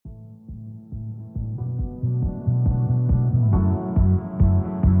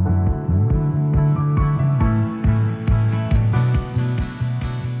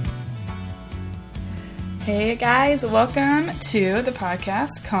guys, welcome to the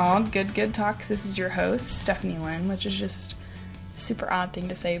podcast called Good Good Talks. This is your host, Stephanie Lynn, which is just a super odd thing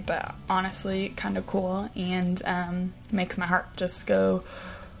to say, but honestly kind of cool, and makes my heart just go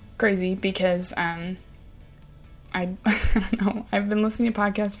crazy because I don't know, I've been listening to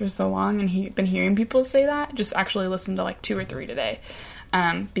podcasts for so long and been hearing people say that. Just actually listened to like 2 or 3 today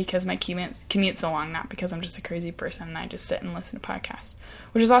because my commute's so long, not because I'm just a crazy person and I just sit and listen to podcasts,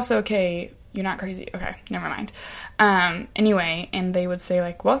 which is also okay. You're not crazy. Okay, never mind. Anyway, and they would say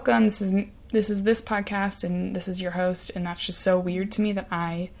like, welcome, this is this podcast and this is your host, and that's just so weird to me that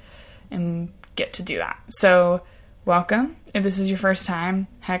I get to do that. So welcome. If this is your first time,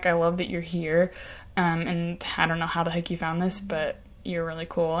 heck, I love that you're here. And I don't know how the heck you found this, but you're really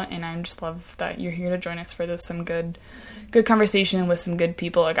cool, and I just love that you're here to join us for some good conversation with some good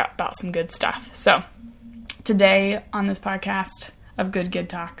people about some good stuff. So today on this podcast of Good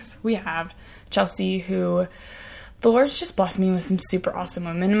Talks, we have Chelsea, who the Lord's just blessed me with some super awesome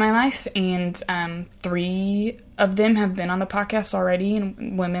women in my life, and 3 of them have been on the podcast already,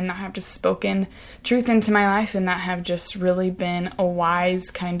 and women that have just spoken truth into my life and that have just really been a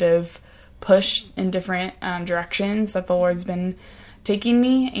wise kind of push in different directions that the Lord's been taking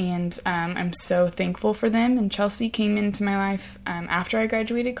me, and I'm so thankful for them. And Chelsea came into my life after I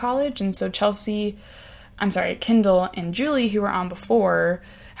graduated college, and so Kendall and Julie, who were on before,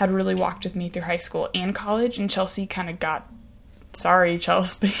 had really walked with me through high school and college, and Chelsea kind of got, sorry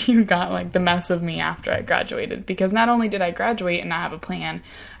Chelsea, but you got like the mess of me after I graduated, because not only did I graduate and not have a plan,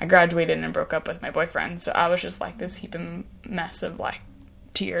 I graduated and broke up with my boyfriend, so I was just like this heaping mess of like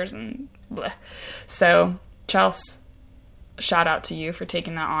tears and bleh. So Chelsea, shout out to you for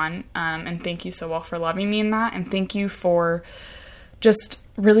taking that on, and thank you so well for loving me in that, and thank you for just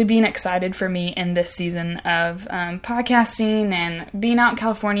really being excited for me in this season of podcasting and being out in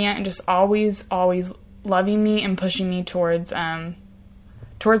California, and just always loving me and pushing me towards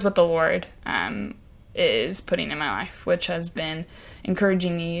what the Lord is putting in my life, which has been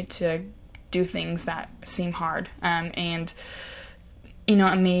encouraging me to do things that seem hard. And you know,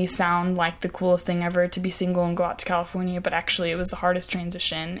 it may sound like the coolest thing ever to be single and go out to California, but actually it was the hardest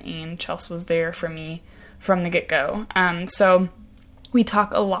transition, and Chelsea was there for me from the get-go. So we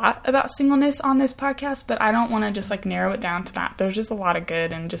talk a lot about singleness on this podcast, but I don't want to just like narrow it down to that. There's just a lot of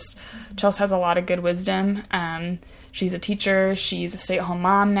good, and just Chelsea has a lot of good wisdom. She's a teacher. She's a stay-at-home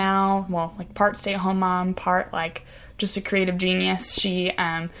mom now. Well, like part stay-at-home mom, part like just a creative genius. She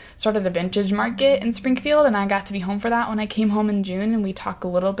started a vintage market in Springfield, and I got to be home for that when I came home in June, and we talk a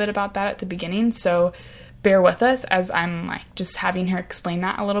little bit about that at the beginning, so bear with us as I'm like just having her explain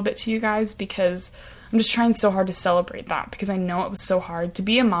that a little bit to you guys, because I'm just trying so hard to celebrate that, because I know it was so hard to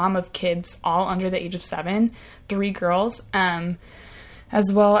be a mom of kids all under the age of 7, 3 girls,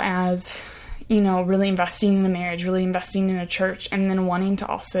 as well as, you know, really investing in a marriage, really investing in a church, and then wanting to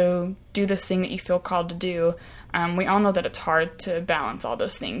also do this thing that you feel called to do. We all know that it's hard to balance all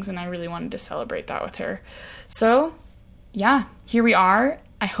those things, and I really wanted to celebrate that with her. So, yeah, here we are.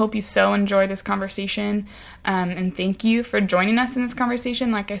 I hope you so enjoy this conversation, and thank you for joining us in this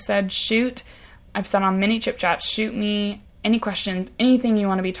conversation. Like I said, I've said on many chip chats, shoot me any questions, anything you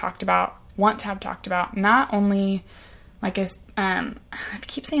want to have talked about, not only like I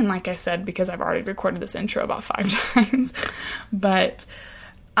keep saying like I said because I've already recorded this intro about 5 times, but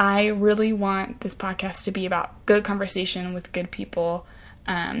I really want this podcast to be about good conversation with good people,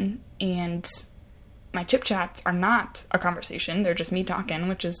 and my chip chats are not a conversation. They're just me talking,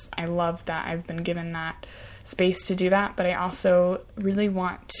 which is, I love that I've been given that space to do that, but I also really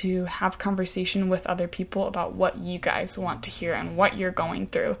want to have conversation with other people about what you guys want to hear and what you're going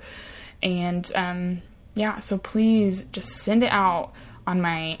through. And so please just send it out on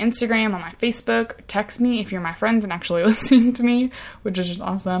my Instagram, on my Facebook, text me if you're my friends and actually listening to me, which is just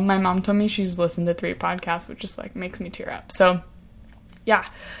awesome. My mom told me she's listened to 3 podcasts, which just like makes me tear up. So yeah,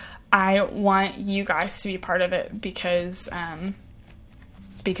 I want you guys to be part of it because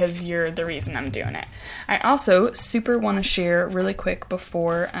you're the reason I'm doing it. I also super want to share really quick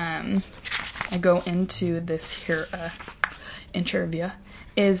before I go into this here interview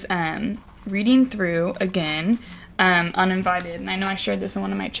is reading through again Uninvited, and I know I shared this in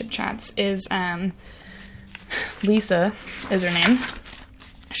one of my chip chats, is Lisa is her name.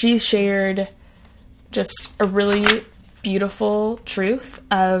 She shared just a really beautiful truth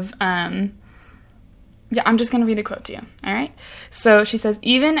of I'm just going to read the quote to you, all right? So she says,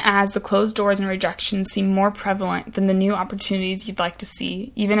 even as the closed doors and rejection seem more prevalent than the new opportunities you'd like to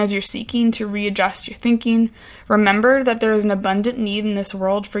see, even as you're seeking to readjust your thinking, remember that there is an abundant need in this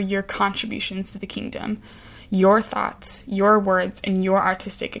world for your contributions to the kingdom. your thoughts, your words, and your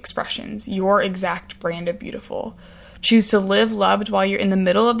artistic expressions, your exact brand of beautiful. Choose to live loved while you're in the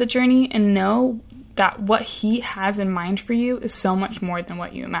middle of the journey, and know that what he has in mind for you is so much more than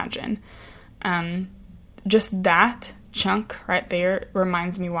what you imagine. Just that chunk right there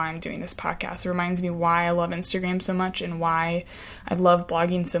reminds me why I'm doing this podcast. It reminds me why I love Instagram so much, and why I love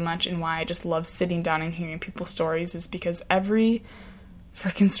blogging so much, and why I just love sitting down and hearing people's stories, is because every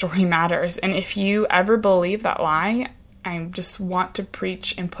freaking story matters. And if you ever believe that lie, I just want to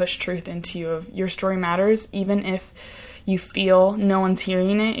preach and push truth into you of your story matters, even if you feel no one's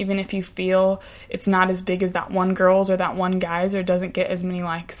hearing it, even if you feel it's not as big as that one girl's or that one guy's, or doesn't get as many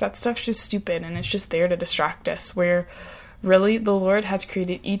likes. That stuff's just stupid, and it's just there to distract us, where really the Lord has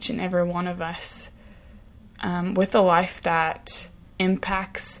created each and every one of us with a life that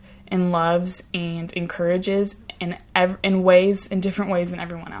impacts and loves and encourages in different ways than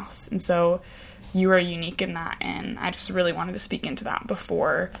everyone else. And so you are unique in that, and I just really wanted to speak into that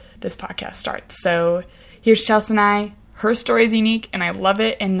before this podcast starts. So here's Chelsea and I. Her story is unique, and I love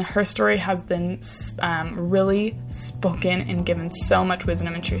it, and her story has been really spoken and given so much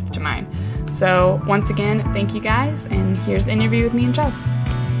wisdom and truth to mine. So once again, thank you guys, and here's the interview with me and Chelsea.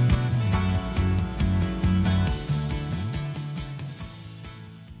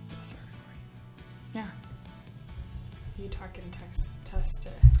 Yeah. You talking test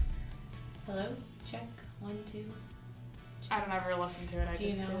it. Hello? Check. 1, 2. Check. I don't ever listen to it. Do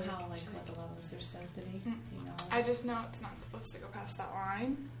you know how, what the levels are supposed to be? Do you know I just know it's not supposed to go past that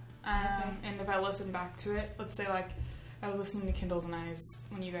line. Okay. And if I listen back to it, let's say like I was listening to Kindles and Eyes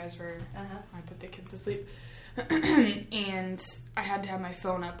when you guys were, I put the kids to sleep, and I had to have my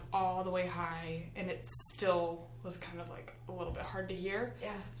phone up all the way high, and it still was kind of like a little bit hard to hear.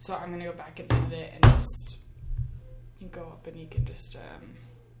 Yeah. So I'm going to go back and edit it, and just, you go up and you can just,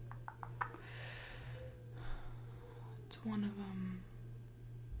 it's one of them.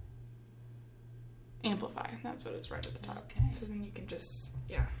 Amplify, that's what is right at the top. Okay. So then you can just,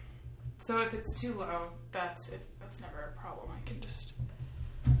 yeah. So if it's too low, that's never a problem. I can just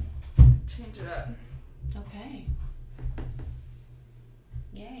change it up. Okay.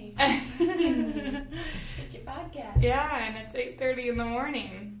 Yay. It's your podcast. Yeah, and it's 8:30 in the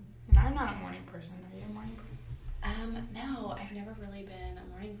morning. And I'm not a morning person. Are you a morning person? No, I've never really been a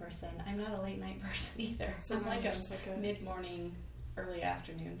morning person. I'm not a late night person either. So I'm like a mid-morning, early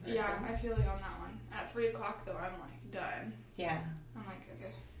afternoon person. Yeah, I feel like on that one. At 3 o'clock, though, I'm like done. Yeah. I'm like,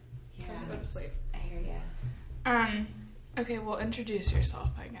 okay, Yeah. time to go to sleep. I hear ya. Okay, well, introduce yourself,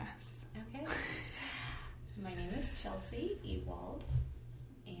 I guess. Okay. My name is Chelsea Ewald,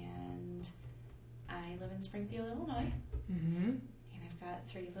 and I live in Springfield, Illinois. Mm-hmm. And I've got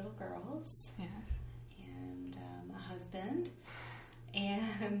 3 little girls. Yes. And a husband.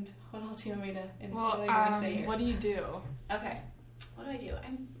 And what else do you want me to? Well, what do you want to say here? what do you do? Okay. What do?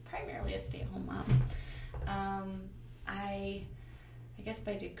 I'm primarily a stay-at-home mom. I guess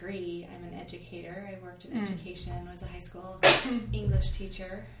by degree, I'm an educator. I worked in education, was a high school English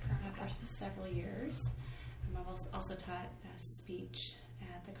teacher for several years. I've also taught speech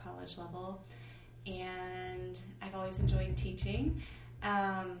at the college level, and I've always enjoyed teaching.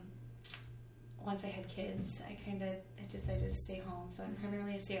 Once I had kids, I decided to stay home, so I'm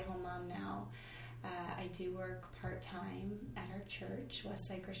primarily a stay-at-home mom now. I do work part-time at our church,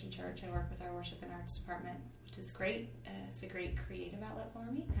 Westside Christian Church. I work with our worship and arts department, which is great. It's a great creative outlet for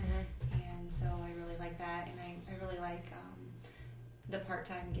me, and so I really like that. And I really like the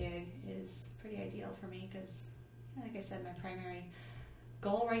part-time gig is pretty ideal for me because, like I said, my primary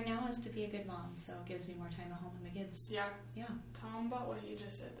goal right now is to be a good mom, so it gives me more time at home with my kids. Yeah. Yeah. Tell them about what you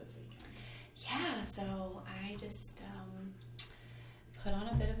just did this weekend. Yeah, so I just put on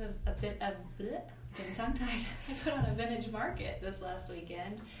a bit of getting tongue-tied. I put on a vintage market this last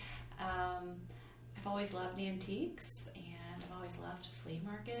weekend. I've always loved antiques, and I've always loved flea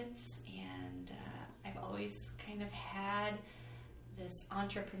markets, and I've always kind of had this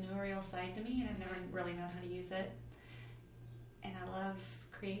entrepreneurial side to me, and I've never really known how to use it. And I love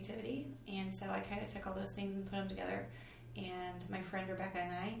creativity, and so I kind of took all those things and put them together. And my friend Rebecca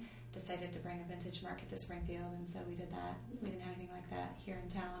and I decided to bring a vintage market to Springfield, and so we did that. We didn't have anything like that here in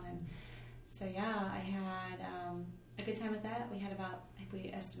town, and so yeah, I had a good time with that. We had about, if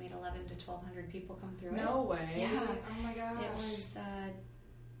we estimate, 1,100 to 1,200 people come through it. No way. Yeah. Oh my gosh. It was,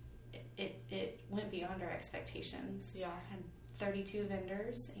 it went beyond our expectations. Yeah. Had 32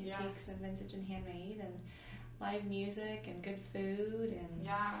 vendors, antiques and vintage and handmade, and live music and good food, and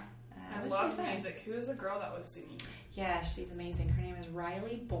yeah. I was love pretty fun. music. Who was the girl that was singing? Yeah, she's amazing. Her name is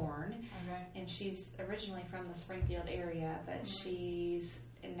Riley Bourne, Okay. and she's originally from the Springfield area, but she's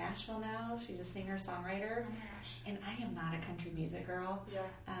in Nashville now. She's a singer-songwriter. Oh my gosh. And I am not a country music girl. Yeah.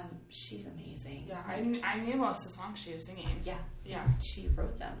 She's amazing. Yeah, I knew most of the songs she was singing. Yeah. Yeah. She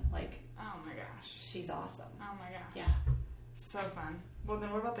wrote them. Like, Oh my gosh. she's awesome. Oh my gosh. Yeah. So fun. Well,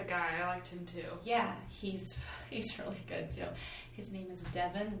 then what about the guy? I liked him too. Yeah, he's really good too. His name is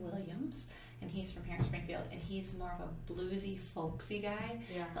Devin Williams, and he's from here in Springfield, and he's more of a bluesy, folksy guy.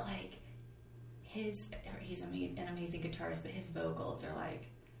 Yeah. But like he's an amazing guitarist, but his vocals are like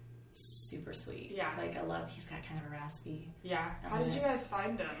super sweet. Yeah. Like he's got kind of a raspy. Yeah. How did you guys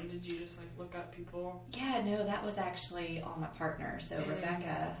find him? Did you just like look up people? Yeah, no, that was actually all my partner. So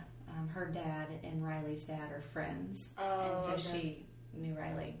Rebecca, her dad and Riley's dad are friends. Oh, and so okay. she knew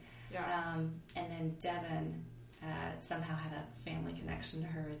Riley. Yeah. And then Devin somehow had a family connection to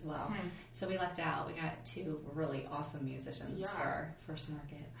her as well. Hmm. So we lucked out. We got two really awesome musicians for our first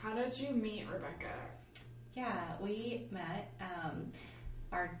market. How did you meet Rebecca? Yeah, we met.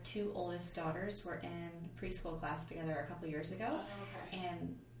 Our two oldest daughters were in preschool class together a couple years ago. Oh, okay.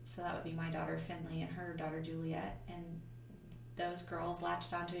 And so that would be my daughter Finley and her daughter Juliet. And those girls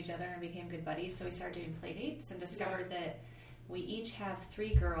latched onto each other and became good buddies. So we started doing play dates and discovered that we each have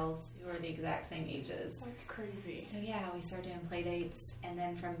 3 girls who are the exact same ages. That's crazy. So yeah, we started doing play dates, and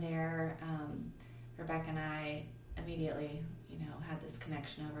then from there, Rebecca and I immediately, had this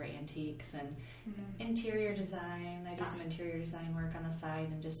connection over antiques and interior design. I do some interior design work on the side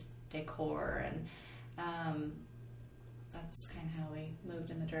and just decor, and that's kind of how we moved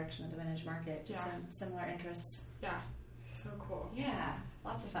in the direction of the vintage market. Just some similar interests. Yeah, so cool. Yeah,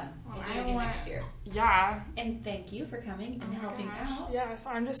 lots of fun. Well, We'll do it again next year. Yeah. And thank you for coming and helping out. Yes,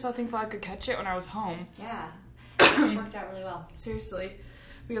 I'm just so thankful I could catch it when I was home. Yeah, it worked out really well. Seriously,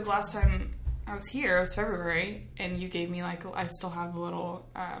 because last time I was here, it was February, and you gave me I still have a little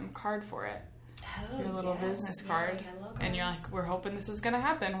card for it. Oh, your little business card. And you're like, we're hoping this is going to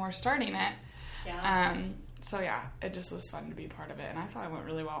happen. We're starting it. Yeah. So yeah, it just was fun to be part of it, and I thought it went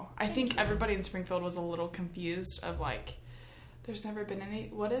really well. I think everybody in Springfield was a little confused of there's never been any,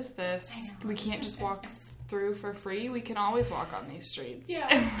 what is this? We can't just walk through for free. We can always walk on these streets.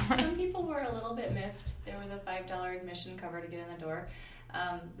 Yeah. Some people were a little bit miffed. There was a $5 admission cover to get in the door.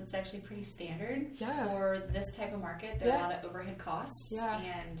 That's actually pretty standard for this type of market. There are a lot of overhead costs. Yeah.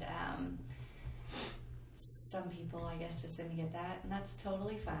 And some people, I guess, just didn't get that. And that's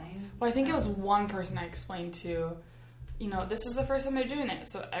totally fine. Well, I think it was one person I explained to, this is the first time they're doing it.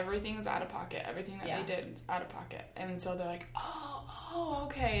 So everything's out of pocket. Everything that they did is out of pocket. And so they're like, oh,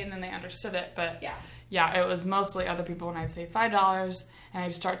 okay. And then they understood it. But yeah, it was mostly other people when I'd say $5. And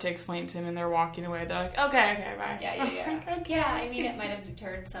I'd start to explain to them, and they're walking away. They're like, okay, bye. Yeah. Yeah, I mean, it might have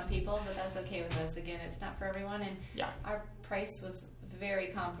deterred some people, but that's okay with us. Again, it's not for everyone. And our price was very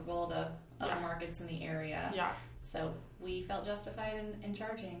comparable to other markets in the area. Yeah. So we felt justified in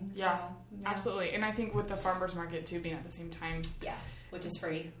charging. Yeah, so, absolutely. And I think with the farmers market, too, being at the same time. Yeah, which is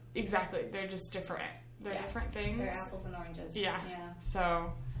free. Exactly. They're just different. They're different things. They're apples and oranges. Yeah.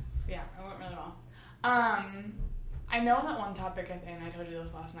 So, yeah, it went really well. I know that one topic, and I told you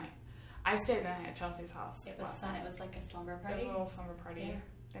this last night. I stayed the night at Chelsea's house. It was fun. It was like a slumber party. It was a little slumber party.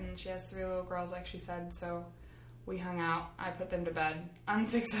 Yeah. And she has 3 little girls, like she said, so we hung out. I put them to bed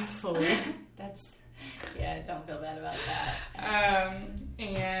unsuccessfully. Don't feel bad about that.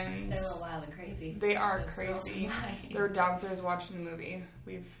 And they're a little wild and crazy. They are crazy. They're downstairs watching the movie.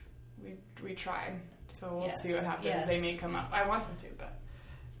 We tried, so we'll see what happens. Yes. They may come up. I want them to, but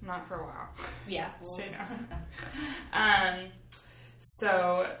not for a while. Yeah. Stay down.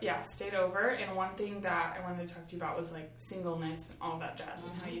 So yeah, stayed over. And one thing that I wanted to talk to you about was singleness and all that jazz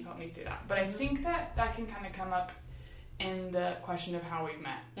and how you've helped me through that. But I think that can kind of come up in the question of how we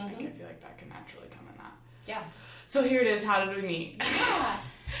met. I feel like that can naturally come in that. Yeah. So here it is. How did we meet? Yeah.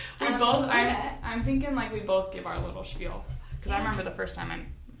 I'm thinking we both give our little spiel because I remember the first time I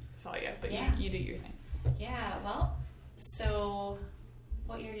saw you, but you do your thing. Yeah. Well, so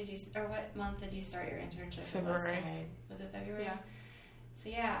what year what month did you start your internship? February. At Westside? Was it February? Yeah. So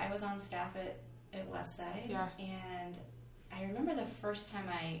I was on staff at Westside. Yeah. And I remember the first time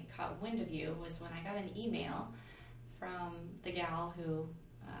I caught wind of you was when I got an email from the gal who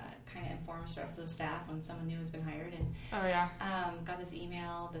kind of informs the rest of the staff when someone new has been hired, and got this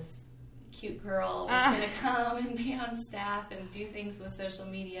email. This cute girl was going to come and be on staff and do things with social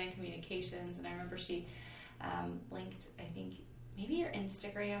media and communications. And I remember she linked, I think, maybe your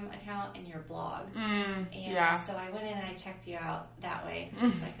Instagram account and your blog. So I went in and I checked you out that way. I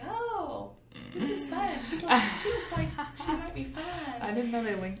was like, oh, this is fun. She looks like she might be fun. I didn't know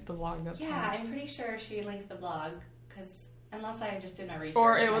they linked the blog. That's funny. I'm pretty sure she linked the blog because Unless I just did my research.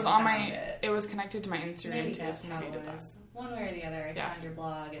 Or it was on it was connected to my Instagram too, so maybe I did that. One way or the other, I found your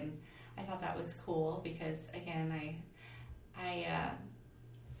blog, and I thought that was cool because, again, I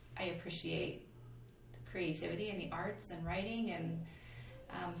appreciate creativity in the arts and writing, and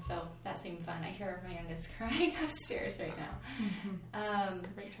so that seemed fun. I hear my youngest crying upstairs right now.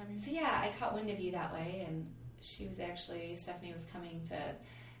 Great timing. So yeah, I caught wind of you that way, and Stephanie was coming to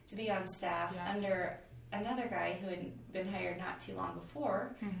be on staff under another guy who had been hired not too long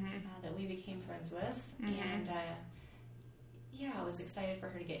before that we became friends with, and I was excited for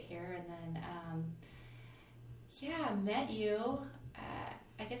her to get here, and then met you.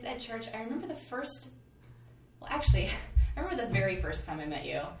 I guess at church. I remember I remember the very first time I met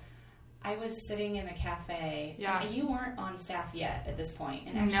you. I was sitting in a cafe. Yeah. And you weren't on staff yet at this point.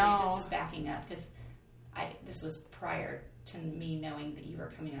 And actually, this is backing up because this was prior to me knowing that you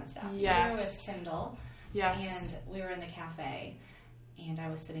were coming on staff. Yes. You were with Kendall. Yes. And we were in the cafe. And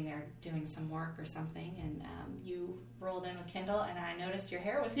I was sitting there doing some work or something. And you rolled in with Kendall. And I noticed your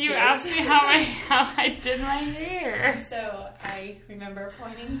hair was cute. You asked me how I did my hair. So I remember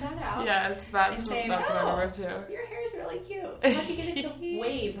pointing that out. Yes, that's saying, what I remember too. Your hair's really cute. How'd you get it to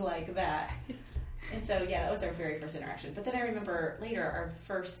wave like that? And so, that was our very first interaction. But then I remember later our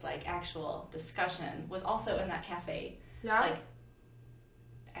first, actual discussion was also in that cafe. Yeah?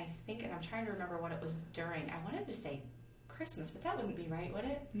 I think, and I'm trying to remember what it was during. I wanted to say Christmas, but that wouldn't be right, would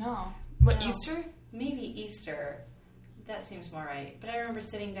it? No. What, No. Easter? Maybe Easter. That seems more right. But I remember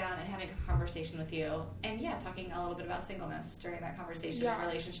sitting down and having a conversation with you, and talking a little bit about singleness during that conversation, and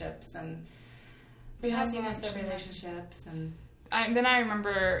relationships, and messiness of relationships, and then I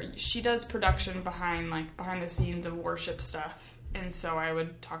remember she does production behind the scenes of worship stuff, and so I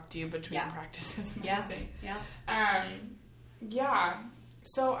would talk to you between practices and everything.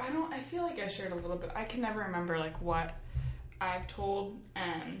 So I feel like I shared a little bit. I can never remember what I've told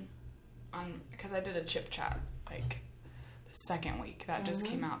because I did a chip chat the second week that just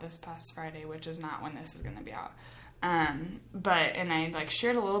came out this past Friday, which is not when this is going to be out. And I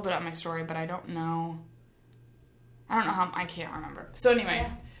shared a little bit of my story, but I don't know how, I can't remember. So anyway,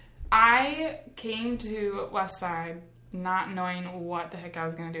 I came to Westside not knowing what the heck I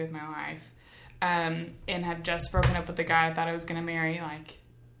was going to do with my life, and had just broken up with the guy I thought I was going to marry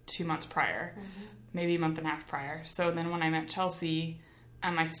 2 months prior, maybe a month and a half prior. So then when I met Chelsea,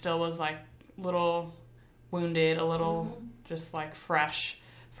 I still was a little wounded, a little just fresh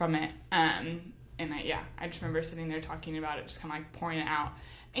from it. And I just remember sitting there talking about it, just kind of pouring it out.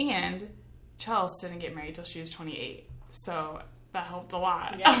 And Chelsea didn't get married till she was 28. So that helped a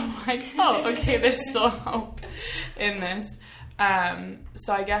lot. Yeah. I'm okay, there's still hope in this.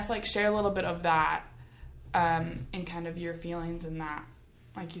 So I guess share a little bit of that, and kind of your feelings in that.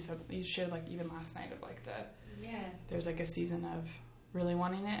 Like you said, you shared even last night of there's a season of really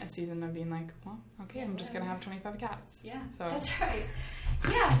wanting it, a season of being I'm just gonna have 25 cats. Yeah, so that's right.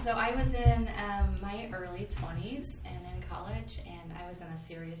 Yeah, so I was in my early 20s and in college, and I was in a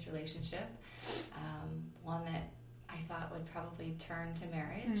serious relationship, one that I thought would probably turn to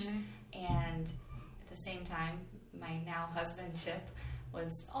marriage, and at the same time, my now husband Chip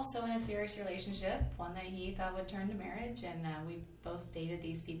was also in a serious relationship, one that he thought would turn to marriage, and we both dated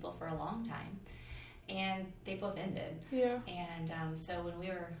these people for a long time, and they both ended. Yeah. And so when we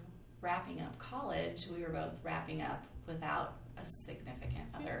were wrapping up college, we were both wrapping up without a significant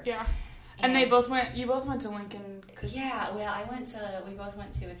other. Yeah. And you both went to Lincoln Christian. Yeah, well, we both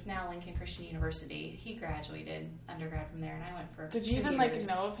went to, it's now Lincoln Christian University. He graduated undergrad from there, and I went for 2 years. Did you even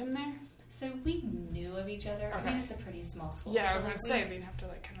know of him there? So we knew of each other. Okay. I mean, it's a pretty small school. Yeah, I was going to say, we'd have to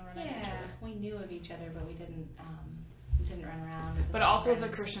kind of run into each other. Yeah, we knew of each other, but we didn't run around. But also it's a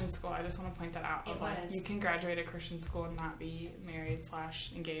Christian school. I just want to point that out. It was. You can graduate a Christian school and not be married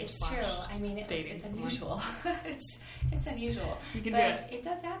 / engaged. It's true. I mean, it's unusual. it's unusual. You can do it. It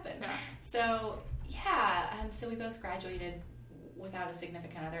does happen. Yeah. So, so we both graduated without a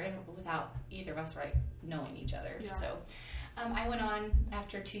significant other and without either of us knowing each other. Yeah. So I went on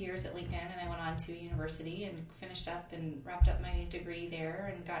after 2 years at Lincoln, and I went on to university and finished up and wrapped up my degree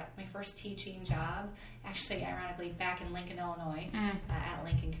there and got my first teaching job, actually, ironically, back in Lincoln, Illinois, at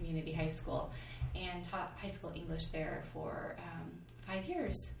Lincoln Community High School, and taught high school English there for 5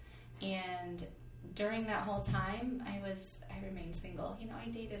 years. And during that whole time, I remained single. I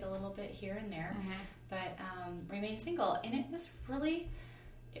dated a little bit here and there, but remained single, and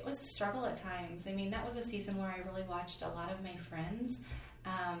it was a struggle at times. I mean, that was a season where I really watched a lot of my friends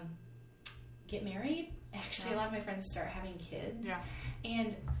get married. Actually, a lot of my friends start having kids. Yeah.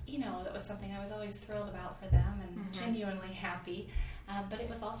 And, that was something I was always thrilled about for them and genuinely happy. But it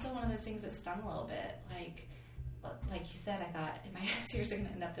was also one of those things that stung a little bit. like you said, I thought, am I seriously going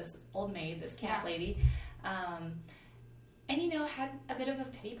to end up this old maid, this cat lady? And, had a bit of a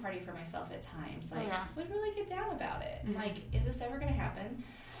pity party for myself at times. Like, would really get down about it. Mm-hmm. Like, is this ever going to happen?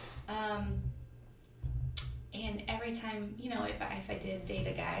 And every time, if I did date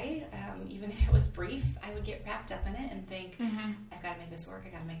a guy, even if it was brief, I would get wrapped up in it and think, I've got to make this work.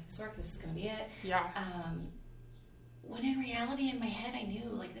 This is going to be it. Yeah. When in reality, in my head, I knew,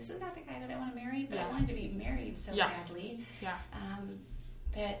 like, this is not the guy that I want to marry, but I wanted to be married so badly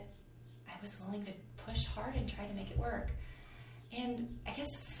that I was willing to push hard and try to make it work. And I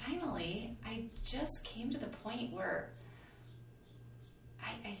guess finally, I just came to the point where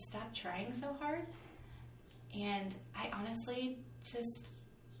I stopped trying so hard, and I honestly just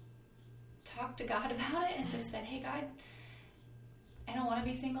talked to God about it and just said, hey, God, I don't want to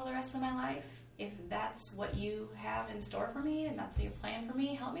be single the rest of my life. If that's what you have in store for me and that's your plan for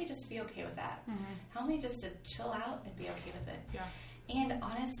me, help me just to be okay with that. Mm-hmm. Help me just to chill out and be okay with it. Yeah. And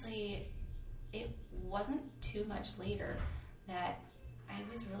honestly, it wasn't too much later that I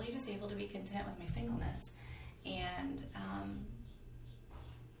was really just able to be content with my singleness and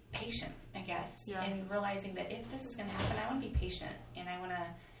patient, I guess, and realizing that if this is going to happen, I want to be patient and I want to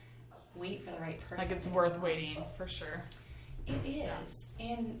wait for the right person. Like, it's worth waiting, for sure. It is. Yeah.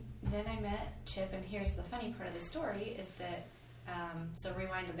 And then I met Chip, and here's the funny part of the story is that, so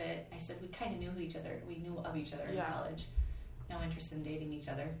rewind a bit, I said we kind of knew of each other in college. No interest in dating each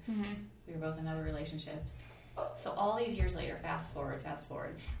other. Mm-hmm. We were both in other relationships. So all these years later, fast forward,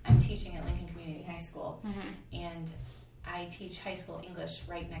 I'm teaching at Lincoln Community High School, and I teach high school English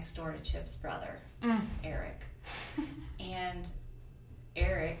right next door to Chip's brother, Eric. And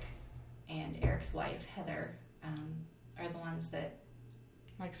Eric and Eric's wife, Heather, are the ones that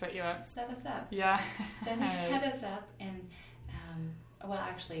set you up. Set us up. Yeah. So they set us up, and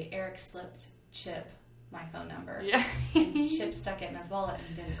actually, Eric slipped Chip my phone number. Yeah. And Chip stuck it in his wallet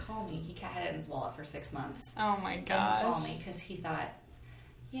and didn't call me. He had it in his wallet for 6 months. Oh my gosh. Didn't call me because he thought,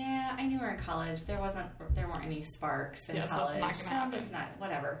 I knew her in college. There weren't any sparks in college. So it's not gonna happen. It's not,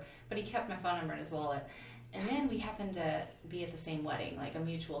 whatever. But he kept my phone number in his wallet. And then we happened to be at the same wedding. Like, a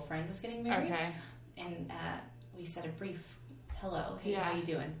mutual friend was getting married. Okay. And we said a brief hello. Hey, how you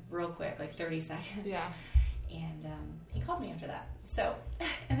doing? Real quick, like 30 seconds. Yeah. And he called me after that. So,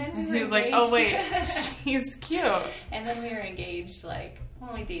 and then we were engaged. He was like, oh, wait, she's cute. And then we were engaged,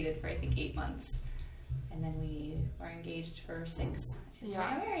 we dated for, I think, 8 months. And then we were engaged for 6. And we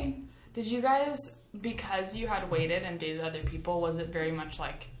got married. Did you guys, because you had waited and dated other people, was it very much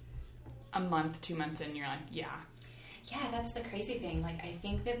like a month, 2 months in, you're like, yeah? Yeah, that's the crazy thing. Like, I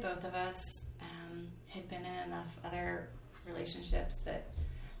think that both of us had been in enough other relationships that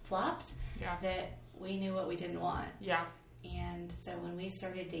flopped that we knew what we didn't want. Yeah. And so when we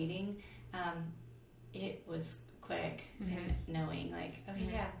started dating, it was quick in knowing,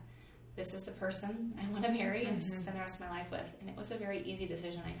 this is the person I want to marry and spend the rest of my life with. And it was a very easy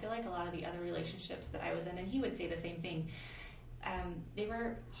decision. I feel like a lot of the other relationships that I was in, and he would say the same thing, they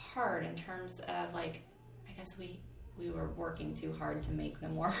were hard in terms of, I guess we were working too hard to make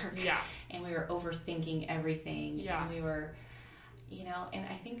them work. Yeah. And we were overthinking everything. Yeah. And we were... and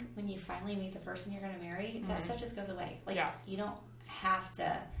I think when you finally meet the person you're going to marry, that stuff just goes away. You don't have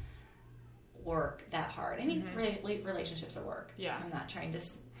to work that hard. I mean, relationships are work. Yeah. I'm not trying to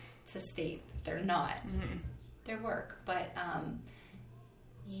state that they're not. Mm-hmm. They're work. But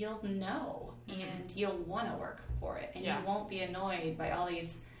you'll know, and you'll want to work for it. And you won't be annoyed by all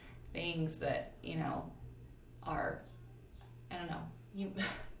these things that, are, I don't know, you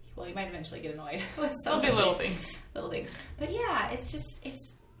might eventually get annoyed with some little things. Little things. But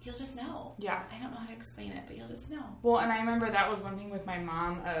you'll just know. Yeah. I don't know how to explain it, but you'll just know. Well, and I remember that was one thing with my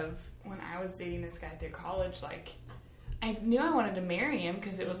mom of when I was dating this guy through college, I knew I wanted to marry him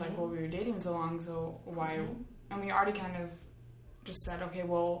because it was we were dating so long, so why, and we already kind of just said, okay,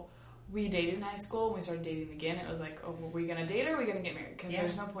 well, we dated in high school, and we started dating again. It was like, oh, are we going to date or are we going to get married? Because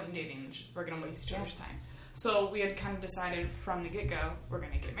there's no point in dating. It's just, we're going to waste each other's time. So we had kind of decided from the get-go, we're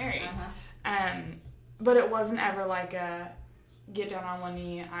going to get married. But it wasn't ever like a get down on one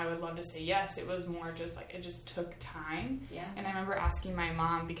knee, I would love to say yes. It was more just it just took time. Yeah. And I remember asking my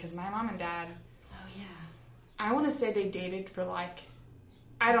mom, because my mom and dad, I want to say they dated for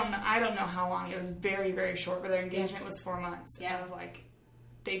I don't know how long. It was very, very short, but their engagement was 4 months. Yeah. Of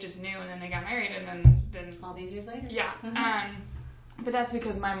they just knew, and then they got married, and then all these years later. Yeah. But that's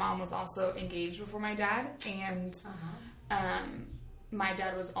because my mom was also engaged before my dad, and my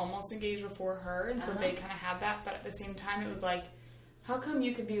dad was almost engaged before her, and so they kind of had that. But at the same time, it was how come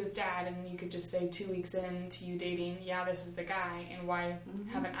you could be with dad and you could just say 2 weeks into you dating, this is the guy, and why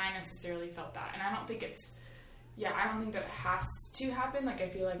haven't I necessarily felt that? And I don't think it's Yeah, I don't think that it has to happen. Like, I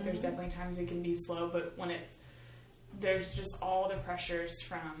feel like there's definitely times it can be slow, but when there's just all the pressures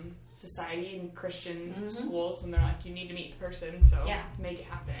from society and Christian schools when they're like, you need to meet the person, so make it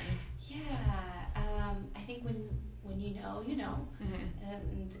happen. Yeah, I think when you know,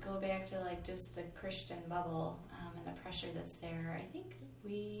 and to go back to like just the Christian bubble and the pressure that's there, I think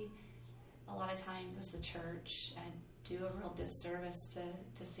we, a lot of times as the church, do a real disservice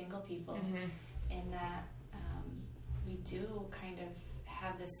to single people in that we do kind of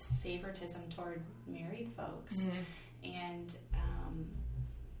have this favoritism toward married folks, and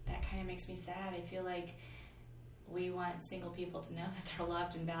that kind of makes me sad. I feel like we want single people to know that they're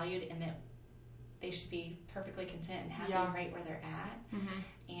loved and valued, and that they should be perfectly content and happy right where they're at.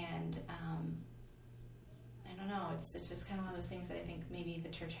 And I don't know, it's just kind of one of those things that I think maybe the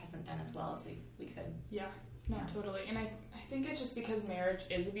church hasn't done as well as we could. Totally. And I think it's just because marriage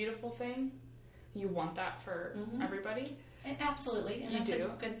is a beautiful thing. You want that for everybody. And absolutely, and that's a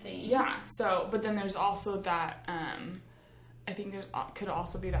good thing. Yeah. So, but then there's also that. I think could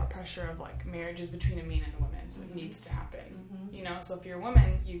also be that pressure of like marriage is between a man and a woman, so it needs to happen. You know, so if you're a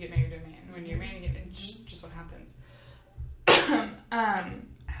woman, you get married to a man. When you're a man, you get married. Just what happens. I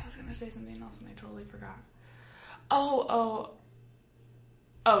was gonna say something else and I totally forgot. Oh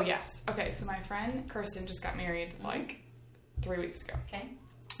yes. Okay, so my friend Kirsten just got married like 3 weeks ago. Okay.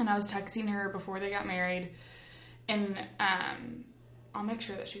 And I was texting her before they got married, and I'll make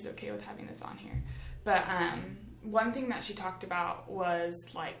sure that she's okay with having this on here. But one thing that she talked about was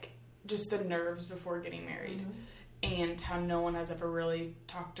like just the nerves before getting married, and how no one has ever really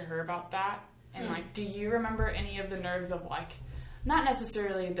talked to her about that. And like, do you remember any of the nerves of like, not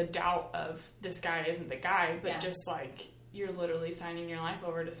necessarily the doubt of this guy isn't the guy, but just like you're literally signing your life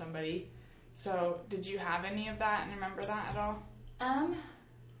over to somebody. So did you have any of that and remember that at all?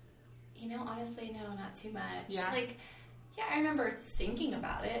 You know, honestly, no, not too much. Yeah. Like, yeah, I remember thinking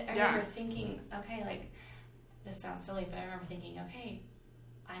about it. I remember thinking, okay, like, this sounds silly, but I remember thinking, okay,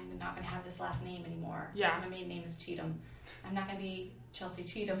 I'm not going to have this last name anymore. Yeah. My maiden name is Cheatham. I'm not going to be Chelsea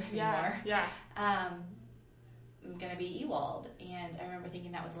Cheatham anymore. Yeah. I'm going to be Ewald. And I remember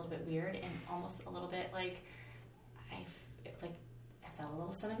thinking that was a little bit weird and almost a little bit like, I felt a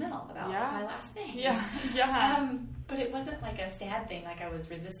little sentimental about my last name. Yeah. But it wasn't like a sad thing, like I was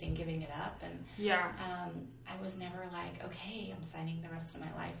resisting giving it up. And I was never like, okay, I'm signing the rest of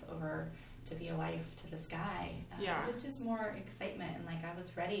my life over to be a wife to this guy. It was just more excitement, and like I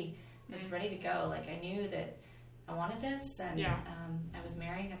was ready. I was ready to go. Like I knew that I wanted this, and I was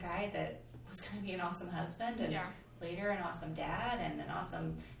marrying a guy that was going to be an awesome husband, and later an awesome dad, and an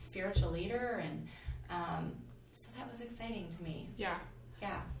awesome spiritual leader, and so that was exciting to me. Yeah.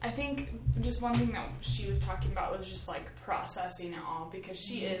 I think just one thing that she was talking about was just like processing it all, because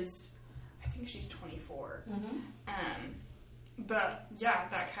she is, I think she's 24. But yeah,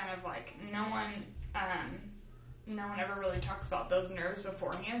 that kind of like no one ever really talks about those nerves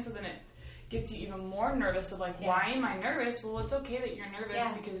beforehand, so then it gets you even more nervous of like, why am I nervous? Well, it's okay that you're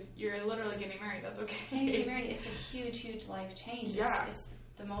nervous because you're literally getting married. That's okay. Getting married, it's a huge life change. It's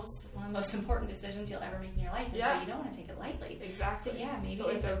one of the most important decisions you'll ever make in your life, and so you don't want to take it lightly. Exactly. So maybe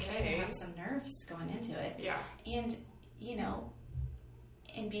it's okay to have some nerves going into it. And you know,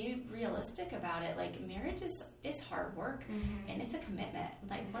 and be realistic about it. Like marriage it's hard work, and it's a commitment.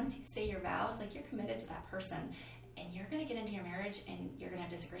 Like once you say your vows, like you're committed to that person, and you're going to get into your marriage, and you're going to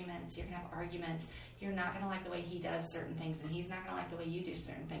have disagreements, you're going to have arguments, you're not going to like the way he does certain things, and he's not going to like the way you do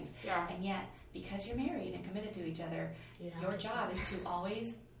certain things. And yet, because you're married and committed to each other, your job is to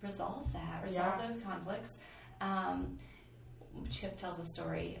always resolve those conflicts. Chip tells a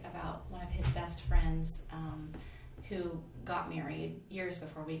story about one of his best friends who got married years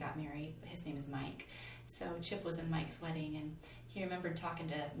before we got married. His name is Mike. So Chip was in Mike's wedding, and he remembered talking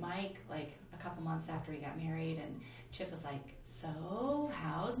to Mike like a couple months after he got married, and Chip was like, so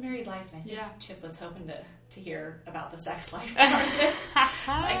how's married life? And I think Chip was hoping to hear about the sex life part of it.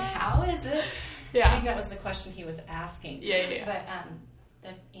 Like, how is it? I think that was the question he was asking. But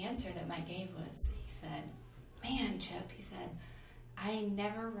the answer that Mike gave was, he said, man, Chip, he said, I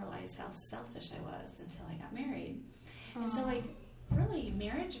never realized how selfish I was until I got married. And so, like, really,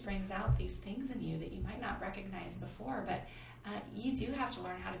 marriage brings out these things in you that you might not recognize before, but you do have to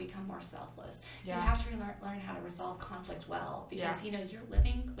learn how to become more selfless. You have to learn how to resolve conflict well, because, you know, you're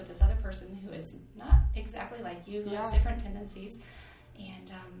living with this other person who is not exactly like you, who has different tendencies, and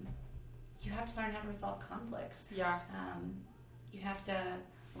you have to learn how to resolve conflicts. You have to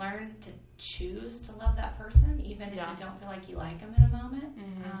learn to choose to love that person, even if you don't feel like you like them in a moment.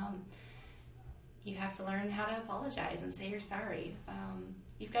 You have to learn how to apologize and say you're sorry.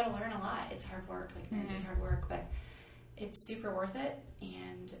 you've got to learn a lot. It's hard work. Like, marriage is hard work, but it's super worth it.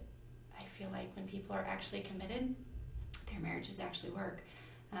 And I feel like when people are actually committed, their marriages actually work.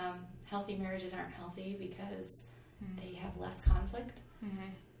 Healthy marriages aren't healthy because they have less conflict.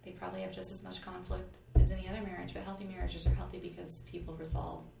 They probably have just as much conflict as any other marriage, but healthy marriages are healthy because people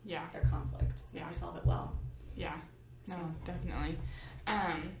resolve their conflict. They resolve it well. Yeah. No, definitely.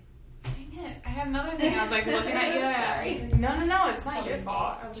 Dang it. I had another thing. I was like looking at you. Sorry. No, it's not your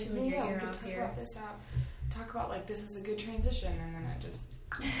fault. I was like, Julie, yeah, we you're could up talk here. about this out. Talk about like this is a good transition, and then it just.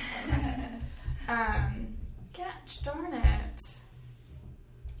 Gosh darn it.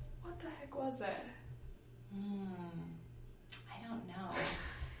 What the heck was it? I don't know.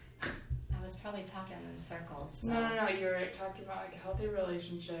 I was probably talking in circles. So. No. You were talking about like a healthy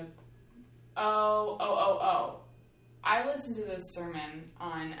relationship. Oh. I listened to this sermon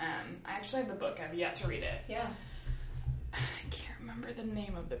on, I actually have the book. I've yet to read it. Yeah. I can't remember the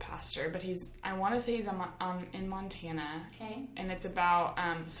name of the pastor, but I want to say he's in Montana. Okay. And it's about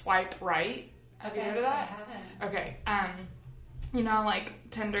swipe right. Have you heard of that? I haven't. Okay. You know,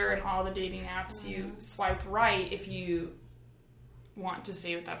 like Tinder and all the dating apps, you swipe right if you want to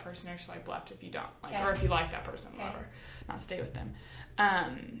stay with that person, or swipe left if you don't, or if you like that person, whatever, not stay with them.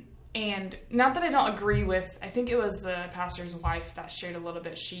 And not that I don't agree with, I think it was the pastor's wife that shared a little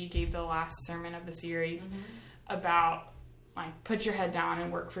bit. She gave the last sermon of the series about like put your head down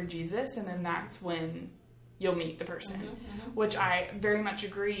and work for Jesus, and then that's when you'll meet the person, which I very much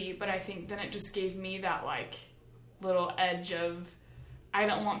agree. But I think then it just gave me that like little edge of, I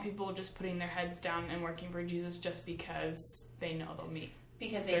don't want people just putting their heads down and working for Jesus just because they know they'll meet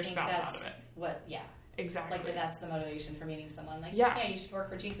because they their think spouse that's out of it. What, Exactly. Like that's the motivation for meeting someone. Like, yeah, you should work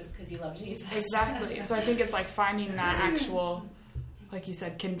for Jesus because you love Jesus. Exactly. So I think it's like finding that actual, like you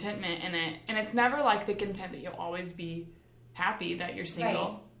said, contentment in it. And it's never like the content that you'll always be happy that you're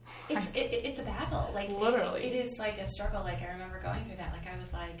single. Right. It's a battle. Like, literally. It is like a struggle. Like, I remember going through that. Like, I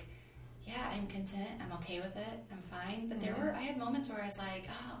was like, yeah, I'm content. I'm okay with it. I'm fine. But I had moments where I was like,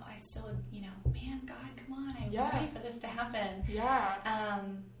 oh, I still, man, God, come on. I'm ready for this to happen. Yeah.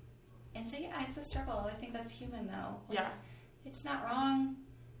 And so, it's a struggle. I think that's human, though. Like, it's not wrong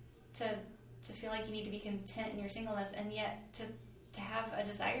to feel like you need to be content in your singleness, and yet to have a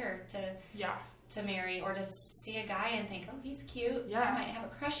desire to marry, or to see a guy and think, oh, he's cute. Yeah. I might have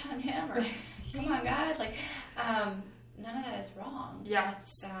a crush on him, or come on, God. Like, none of that is wrong. Yeah.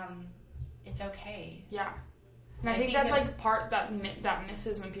 It's okay. Yeah. And I think that's like part that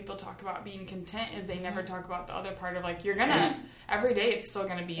misses when people talk about being content, is they never talk about the other part of like, you're gonna every day it's still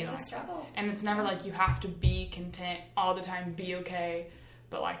gonna be it's like, a struggle, and it's never like you have to be content all the time, be okay.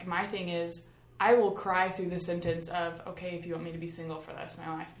 But like my thing is, I will cry through the sentence of, okay, if you want me to be single for the rest of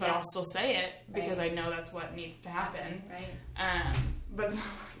my life, but I'll still say it because I know that's what needs to happen. Right. But it's not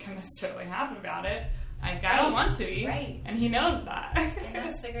gonna necessarily happen about it. Like, I don't want to be. Right. And he knows that. And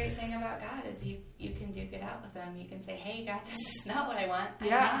that's the great thing about God, is you can duke it out with him. You can say, hey, God, this is not what I want. I'm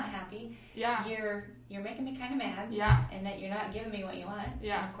not happy. Yeah. You're making me kind of mad. Yeah. And that you're not giving me what you want.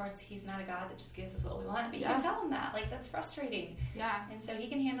 Yeah. And of course, he's not a God that just gives us what we want. But you can tell him that. Like, that's frustrating. Yeah. And so he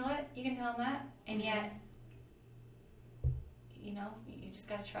can handle it. You can tell him that. And yet, you just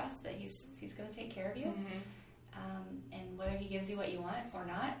got to trust that he's going to take care of you. And whether he gives you what you want or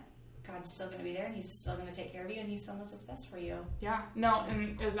not, God's still going to be there, and he's still going to take care of you, and he still knows what's best for you. Yeah. No,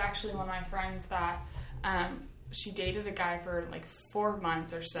 and it was actually one of my friends that she dated a guy for like 4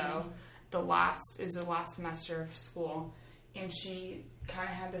 months or so. It was the last semester of school, and she kind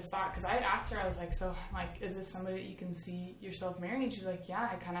of had this thought, because I had asked her, I was like, so like, is this somebody that you can see yourself marrying? And she's like, yeah,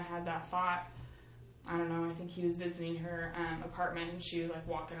 I kind of had that thought. I don't know, I think he was visiting her apartment, and she was like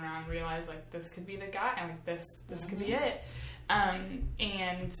walking around and realized like, this could be the guy, and like this could be it.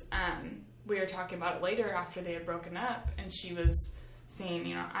 We were talking about it later after they had broken up, and she was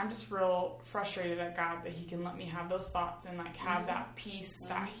saying, I'm just real frustrated at God that he can let me have those thoughts and like have that peace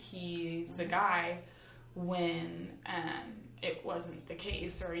that he's the guy, when it wasn't the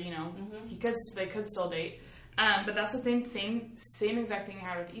case, or they could still date. But that's the same exact thing I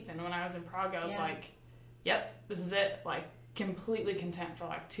had with Ethan. When I was in Prague, I was like, yep, this is it. Like, completely content for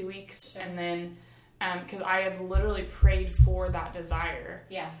like 2 weeks. Sure. And then, because I had literally prayed for that desire.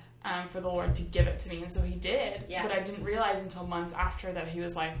 Yeah. For the Lord to give it to me. And so he did. Yeah. But I didn't realize until months after that he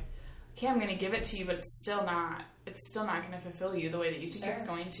was like, okay, I'm going to give it to you, but it's still not going to fulfill you the way that you think it's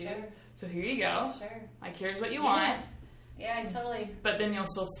going to. Sure. So here you go. Sure. Like, here's what you want. Yeah, I totally. But then you'll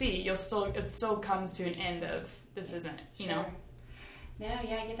still see. It still comes to an end of, this isn't, you know. No,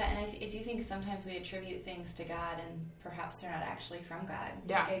 yeah, I get that. And I do think sometimes we attribute things to God, and perhaps they're not actually from God.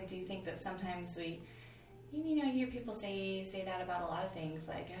 Yeah. Like, I do think that sometimes we you know, you hear people say that about a lot of things,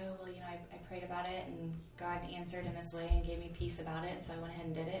 like, oh, well, you know, I prayed about it and God answered in this way and gave me peace about it, so I went ahead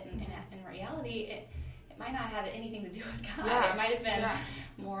and did it. And in reality, it might not have anything to do with God. Yeah. It might have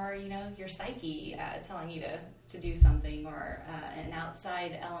been more, you know, your psyche telling you to do something, or an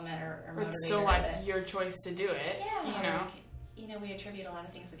outside element or motivator. It's still like your choice to do it. Yeah. You know? Like, you know, we attribute a lot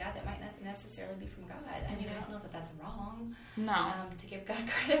of things to God that might not necessarily be from God. I mean, I don't know that that's wrong. No. To give God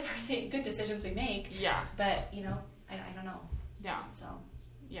credit for the good decisions we make. Yeah. But, you know, I don't know. Yeah. So.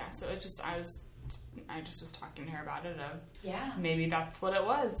 Yeah, so it just, I just was talking to her about it of, Yeah. maybe that's what it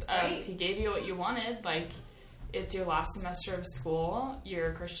was. Right. He gave you what you wanted, like, it's your last semester of school,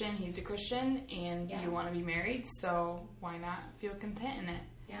 you're a Christian, he's a Christian, and you want to be married, so why not feel content in it?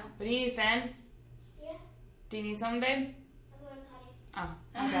 Yeah. What do you need, Finn? Yeah. Do you need something, babe? I'm going potty.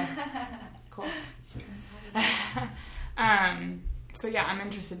 Oh, okay. Cool. So yeah, I'm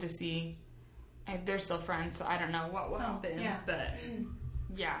interested to see. They're still friends, so I don't know what will happen. Yeah. But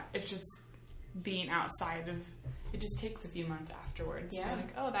yeah, it's just being outside of. It just takes a few months afterwards. Yeah. You're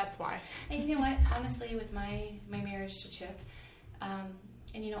like, oh, that's why. And you know what? Honestly, with my marriage to Chip, and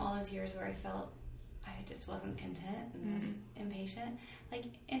you know, all those years where I felt I just wasn't content and was impatient. Like,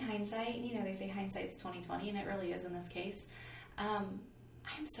 in hindsight, you know, they say hindsight's 20/20, and it really is in this case.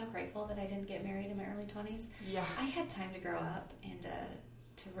 I'm so grateful that I didn't get married in my early 20s. Yeah. I had time to grow up and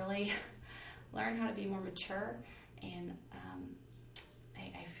to really learn how to be more mature, and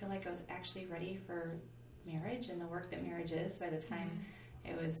I feel like I was actually ready for marriage and the work that marriage is by the time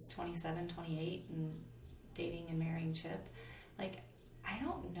it was 27, 28, and dating and marrying Chip. Like, I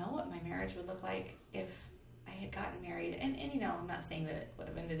don't know what my marriage would look like if I had gotten married. And you know, I'm not saying that it would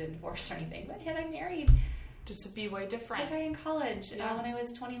have ended in divorce or anything, but had I married Just to be way different. a guy in college Yeah. when I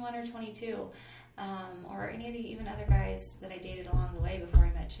was 21 or 22, or any of the even other guys that I dated along the way before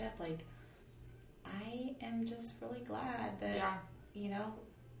I met Chip, like, I am just really glad that, you know,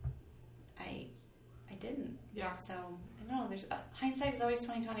 I didn't. Yeah. So, I don't know, there's hindsight is always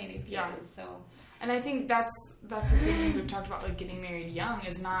 20/20 in these cases, Yeah. so. And I think that's the same thing we've talked about, like, getting married young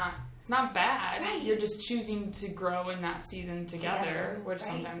is not, it's not bad. Right. You're just choosing to grow in that season together, which right.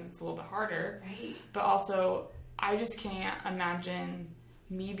 sometimes it's a little bit harder. Right. But also, I just can't imagine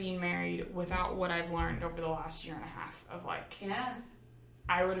me being married without what I've learned over the last year and a half of, like, Yeah.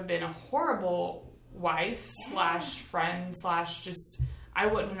 I would have been a horrible wife / friend / just, I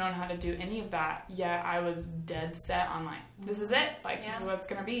wouldn't have known how to do any of that, yet I was dead set on, like, this is it, like, this is what it's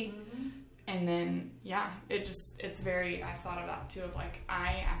gonna be. And then, it's very, I've thought of that too, of, like,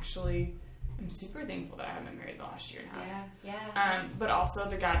 I actually am super thankful that I haven't been married the last year and a half. Yeah. But also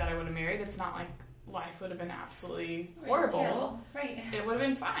the guy that I would have married, it's not like life would have been absolutely horrible. Terrible. Right. It would have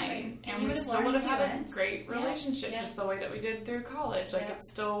been fine. Right. And You we would have still learned would have as you had a went. great relationship, Yeah. just the way that we did through college. Like, Yeah.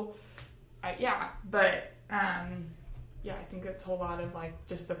 it's still, but, I think it's a whole lot of, like,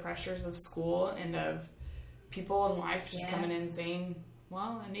 just the pressures of school and of people in life just coming in saying,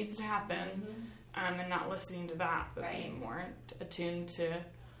 well, it needs to happen, and not listening to that, but being more attuned to,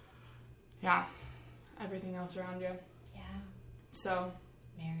 everything else around you. Yeah. So,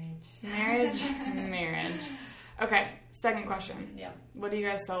 Marriage. marriage. Okay, second question. Yeah. What are you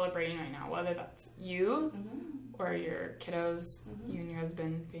guys celebrating right now? Whether that's you or your kiddos, you and your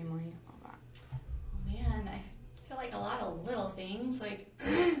husband, family, all that. Oh, man, I feel like a lot of little things. Like,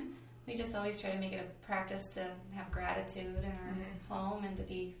 we just always try to make it a practice to have gratitude in our home and to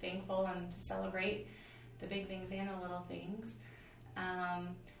be thankful and to celebrate the big things and the little things.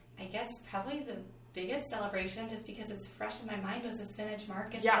 I guess probably the biggest celebration, just because it's fresh in my mind, was this vintage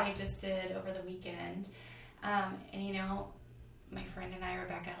market that I just did over the weekend. And, you know, my friend and I,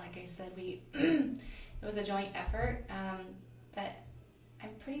 Rebecca, like I said, it was a joint effort, but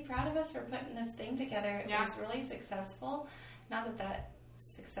I'm pretty proud of us for putting this thing together. It was really successful. Not that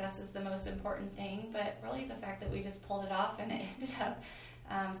success is the most important thing, but really the fact that we just pulled it off and it ended up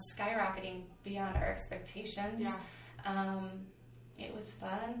skyrocketing beyond our expectations. Yeah. It was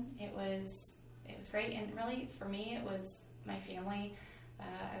fun. It was great, and really for me, it was my family.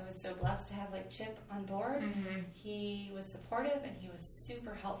 I was so blessed to have, like, Chip on board. He was supportive and he was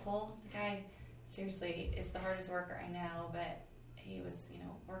super helpful. The guy, seriously, is the hardest worker I know, but he was, you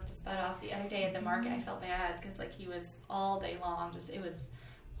know, worked his butt off. The other day at the market, I felt bad because, like, he was all day long. It was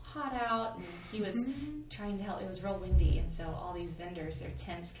hot out, and he was trying to help. It was real windy, and so all these vendors, their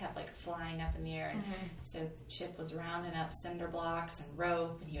tents kept, like, flying up in the air. And so Chip was rounding up cinder blocks and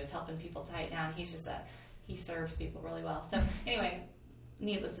rope, and he was helping people tie it down. He's just he serves people really well. So anyway,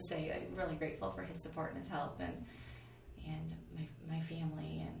 needless to say, I'm really grateful for his support and his help, and my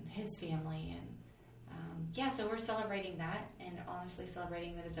family and his family, and so we're celebrating that, and honestly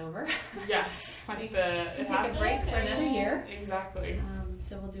celebrating that it's over. Yes. Like we can take a break for another year. Exactly.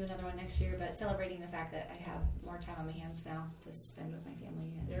 So we'll do another one next year, but celebrating the fact that I have more time on my hands now to spend with my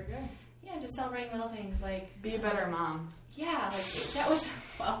family. And There we go. yeah, just celebrating little things like... Be a better mom. Yeah, like that was,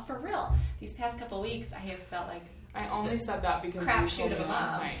 well, for real. These past couple weeks, I have felt like... I only said that because crap you shoot told of me a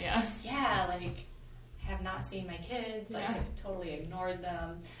last mom. night, yes. Yeah, like, have not seen my kids. Like, Yeah. I've totally ignored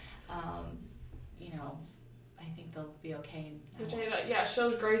them. You know, I think they'll be okay. Which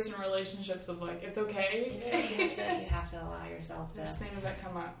shows grace in relationships of like, it's okay. It is. You have to allow yourself to There's things that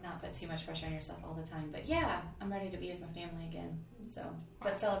come up. not put too much pressure on yourself all the time. But yeah, I'm ready to be with my family again. So,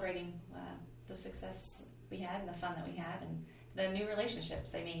 but celebrating the success we had and the fun that we had and the new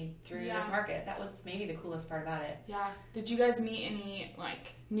relationships I made through this market. That was maybe the coolest part about it. Yeah. Did you guys meet any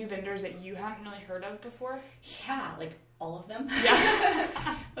like new vendors that you hadn't really heard of before? Yeah, like all of them.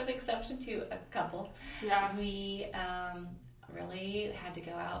 Yeah. With exception to a couple. Yeah. We really had to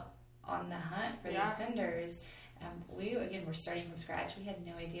go out on the hunt for these vendors. We're starting from scratch. We had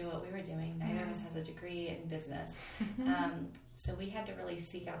no idea what we were doing. Neither of us has a degree in business. So we had to really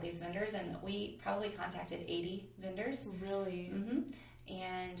seek out these vendors, and we probably contacted 80 vendors. Really? Mm-hmm.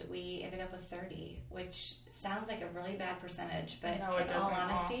 And we ended up with 30, which sounds like a really bad percentage, but in all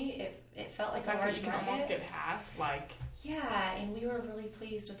honesty, it felt like a large you can market. almost get half, like... Yeah, and we were really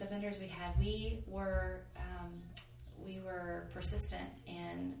pleased with the vendors we had. We were persistent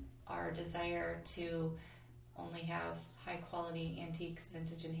in our desire to only have high quality antiques,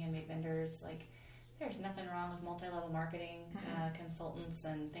 vintage, and handmade vendors. Like, there's nothing wrong with multi-level marketing consultants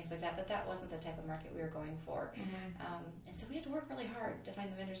and things like that, but that wasn't the type of market we were going for. And so we had to work really hard to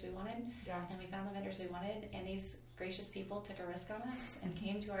find the vendors we wanted, and we found the vendors we wanted, and these gracious people took a risk on us and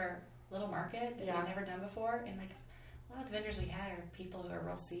came to our little market that we'd never done before. And like, a lot of the vendors we had are people who are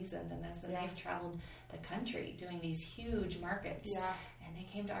real seasoned in this, and they've traveled the country doing these huge markets. Yeah. And they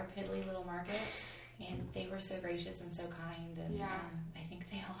came to our piddly little market, and they were so gracious and so kind, and I think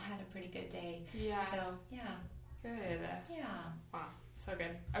they all had a pretty good day. Yeah. So, yeah. Good. Yeah. Wow. So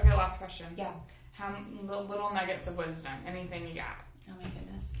good. Okay, last question. Yeah. How little nuggets of wisdom? Anything you got? Oh my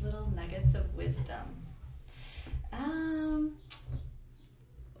goodness. Little nuggets of wisdom.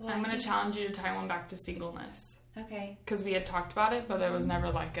 Well, I'm going to challenge you to tie one back to singleness. Okay. Because we had talked about it, but there was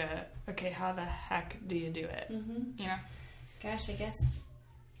never like okay, how the heck do you do it? You know? Gosh, I guess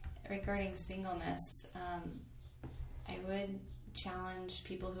regarding singleness, I would challenge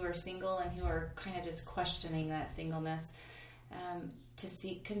people who are single and who are kind of just questioning that singleness to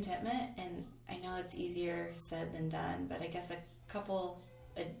seek contentment. And I know it's easier said than done, but I guess a couple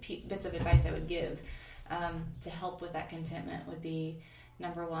bits of advice I would give to help with that contentment would be,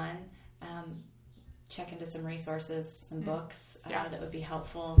 number one, check into some resources, some books that would be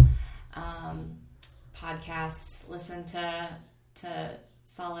helpful, podcasts, listen to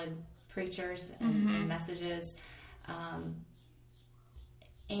solid preachers and messages.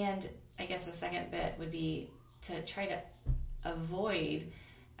 And I guess the second bit would be to try to avoid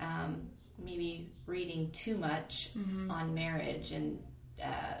maybe reading too much on marriage. And,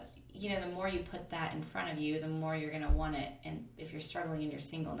 the more you put that in front of you, the more you're going to want it. And if you're struggling in your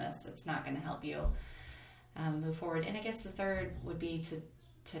singleness, it's not going to help you move forward. And I guess the third would be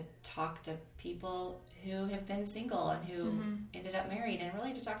to talk to people who have been single and who ended up married, and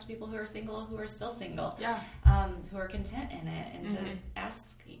really to talk to people who are single, who are still single, who are content in it, and to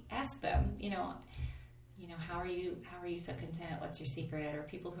ask them, how are you so content? What's your secret? Or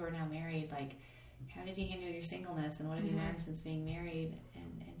people who are now married, like, how did you handle your singleness, and what have you learned since being married, and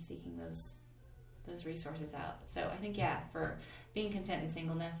seeking those resources out. So I think, for being content in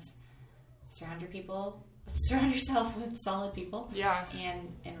singleness, surround yourself with solid people. Yeah.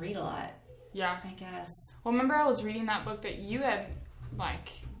 And read a lot. Yeah. I guess. Well, remember I was reading that book that you had, like,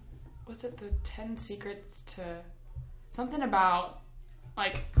 was it the 10 Secrets to something about,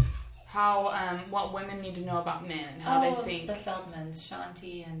 like, how, what women need to know about men and how they think. The Feldmans,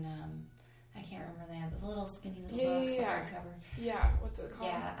 Shanti and, I can't remember the name, but the little skinny little books, the hardcover. Yeah, what's it called?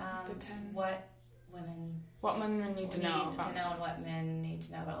 Yeah, the 10. What women need to know about and what men need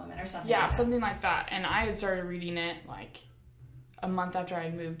to know about women, or something. Yeah, like something like that. And I had started reading it like a month after I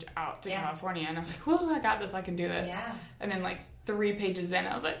had moved out to California, and I was like, "Whoa, I got this! I can do this!" Yeah. And then like 3 pages in,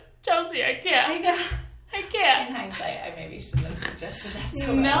 I was like, "Chelsea, I can't! I know, I can't." In hindsight, I maybe shouldn't have suggested that.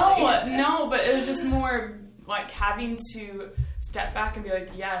 So no, but it was just more like having to step back and be like,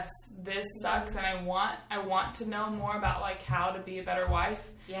 "Yes, this sucks, and I want to know more about like how to be a better wife."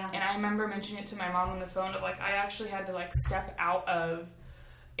 Yeah. And I remember mentioning it to my mom on the phone of like I actually had to like step out of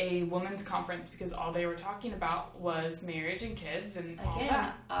a women's conference because all they were talking about was marriage and kids and all Again,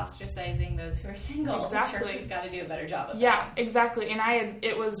 that. ostracizing those who are single. Exactly. The church has got to do a better job of that. Yeah, exactly. And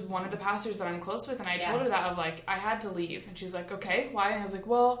it was one of the pastors that I'm close with, and I told her that of like, I had to leave. And she's like, okay, why? And I was like,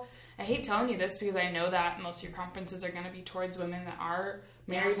 well, I hate telling you this because I know that most of your conferences are going to be towards women that are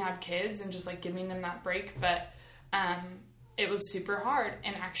married and have kids and just like giving them that break. But it was super hard.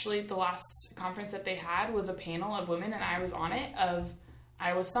 And actually the last conference that they had was a panel of women, and I was on it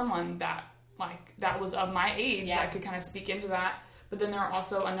I was someone that was of my age that could kind of speak into that. But then there are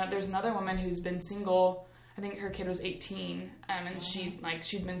also there's another woman who's been single. I think her kid was 18, and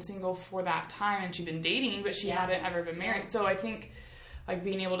she'd been single for that time, and she'd been dating, but she hadn't ever been married. So I think like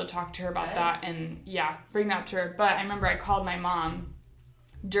being able to talk to her about that and bring that up to her. But I remember I called my mom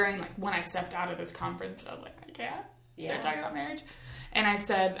during like when I stepped out of this conference. I was like, I can't. They're talking about marriage, and I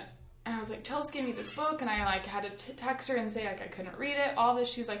said. And I was like, Chelsea gave me this book, and I, like, had to text her and say, like, I couldn't read it, all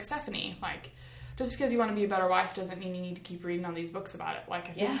this. She's like, Stephanie, like, just because you want to be a better wife doesn't mean you need to keep reading all these books about it. Like,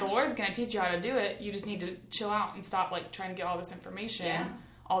 I think the Lord's going to teach you how to do it. You just need to chill out and stop, like, trying to get all this information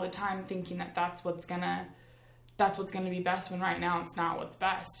all the time, thinking that that's what's going to be best, when right now it's not what's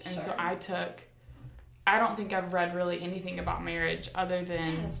best. And so I don't think I've read really anything about marriage other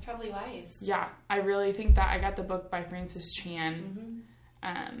than... Yeah, that's probably wise. Yeah, I really think that I got the book by Francis Chan.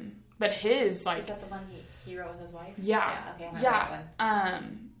 But his, like... Is that the one he wrote with his wife? Yeah. Okay, I know that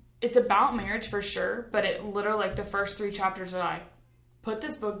one. It's about marriage for sure, but it literally, like, the first 3 chapters are like, put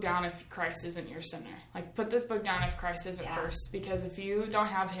this book down if Christ isn't your center. Like, put this book down if Christ isn't first. Because if you don't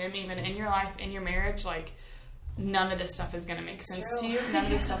have him even in your life, in your marriage, like, none of this stuff is going to make sense to you. None of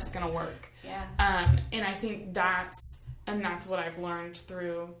this stuff's going to work. And I think that's what I've learned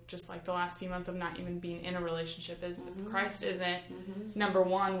through just like the last few months of not even being in a relationship is if Christ isn't number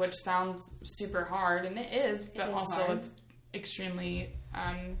one, which sounds super hard, and it is, but also it's extremely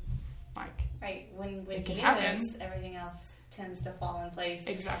when it can he happen. is, everything else tends to fall in place.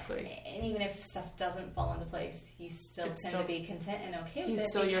 Exactly. And even if stuff doesn't fall into place, you still tend to be content and okay with it. He's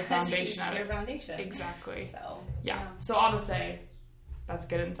still your foundation. He's your foundation. Exactly. So So I'll just say that's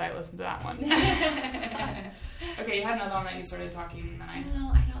good insight. Listen to that one. Okay, you had another one that you started talking, and then I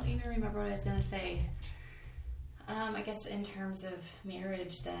don't even remember what I was going to say. I guess in terms of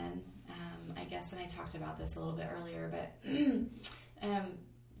marriage, then I guess, and I talked about this a little bit earlier, but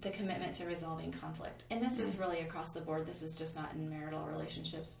the commitment to resolving conflict, and this is really across the board. This is just not in marital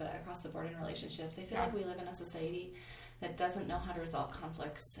relationships, but across the board in relationships. I feel like we live in a society that doesn't know how to resolve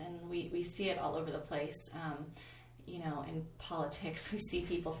conflicts, and we see it all over the place. In politics, we see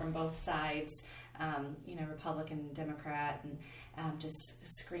people from both sides, Republican, Democrat, and just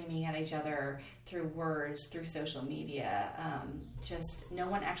screaming at each other through words, through social media, just no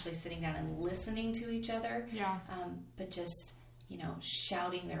one actually sitting down and listening to each other, but just,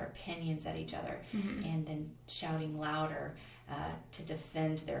 shouting their opinions at each other and then shouting louder to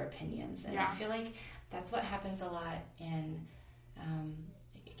defend their opinions. And I feel like that's what happens a lot in...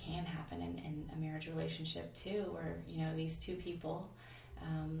 it can happen in a marriage relationship too, where these two people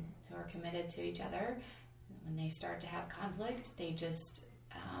who are committed to each other, when they start to have conflict, they just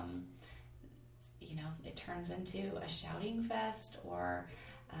it turns into a shouting fest or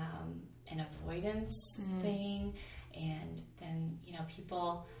an avoidance thing. And then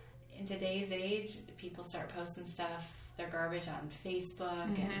people in today's age, people start posting stuff, their garbage on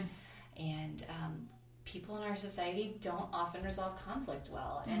Facebook, and people in our society don't often resolve conflict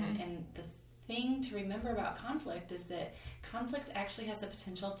well. And the thing to remember about conflict is that conflict actually has the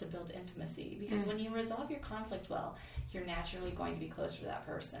potential to build intimacy, because when you resolve your conflict well, you're naturally going to be closer to that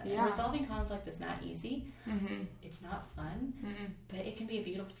person. And resolving conflict is not easy. It's not fun, but it can be a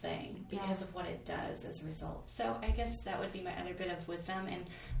beautiful thing because of what it does as a result. So I guess that would be my other bit of wisdom. And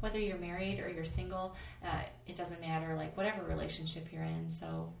whether you're married or you're single, it doesn't matter, like whatever relationship you're in.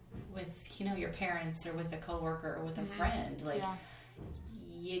 So with your parents or with a coworker or with a friend, like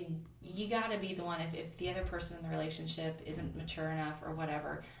you got to be the one, if the other person in the relationship isn't mature enough or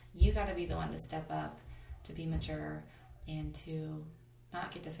whatever, you got to be the one to step up, to be mature, and to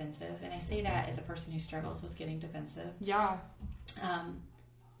not get defensive. And I say that as a person who struggles with getting defensive. You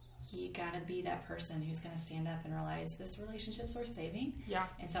got to be that person who's going to stand up and realize this relationship's worth saving.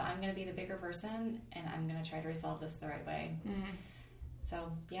 And so I'm going to be the bigger person, and I'm going to try to resolve this the right way.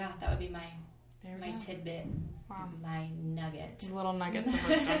 So that would be my tidbit, my nugget. Little nuggets of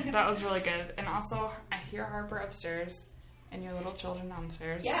wisdom. That was really good. And also, I hear Harper upstairs and your little children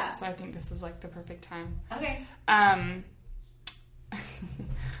downstairs. So I think this is like the perfect time. Okay.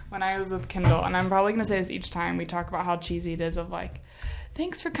 When I was with Kendall, and I'm probably going to say this each time we talk about how cheesy it is of like,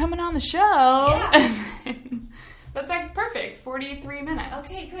 thanks for coming on the show. That's like perfect. 43 minutes.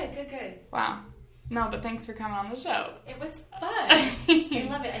 Okay, good. Wow. No, but thanks for coming on the show. It was fun. I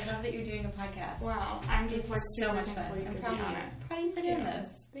love it. I love that you're doing a podcast. Wow. I'm just It's like so super much fun. thankful you I'm could proud be of on you. it. Proud of you for doing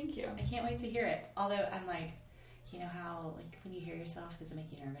this. Thank you. I can't wait to hear it. Although I'm like, you know how like when you hear yourself, does it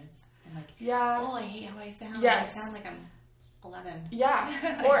make you nervous? And like, oh, I hate how I sound. Yes. I sound like I'm 11.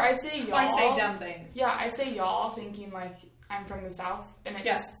 Yeah. Or I say y'all. Or I say dumb things. Yeah, I say y'all thinking like I'm from the South, and it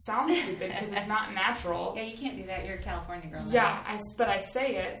just sounds stupid because it's not natural. Yeah, you can't do that. You're a California girl. Yeah, but I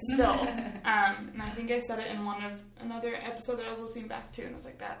say it still. And I think I said it in another episode that I was listening back to, and I was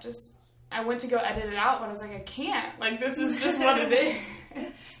like, I went to go edit it out, but I was like, I can't. Like, this is just what it is.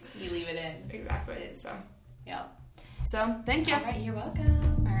 You leave it in. Exactly. So. Yeah. So, thank you. All right, you're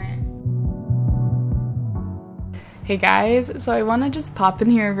welcome. All right. Hey guys, so I want to just pop in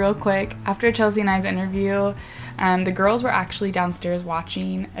here real quick. After Chelsea and I's interview, the girls were actually downstairs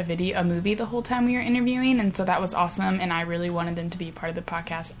watching a movie the whole time we were interviewing, and so that was awesome, and I really wanted them to be part of the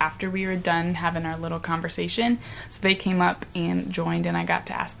podcast after we were done having our little conversation. So they came up and joined, and I got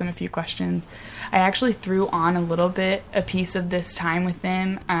to ask them a few questions. I actually threw on a piece of this time with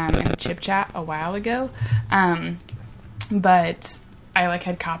them in a chip chat a while ago, but I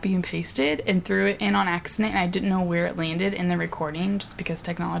had copy and pasted and threw it in on accident, and I didn't know where it landed in the recording just because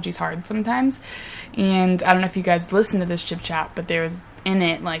technology's hard sometimes. And I don't know if you guys listened to this chip chat, but there was in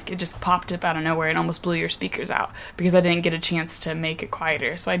it, it just popped up out of nowhere and almost blew your speakers out because I didn't get a chance to make it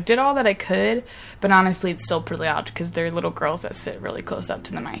quieter. So I did all that I could, but honestly it's still pretty loud because they're little girls that sit really close up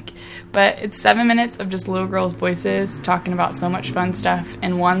to the mic. But it's 7 minutes of just little girls' voices talking about so much fun stuff,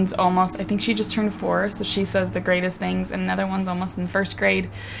 and one's almost, I think she just turned 4, so she says the greatest things, and another one's almost in 1st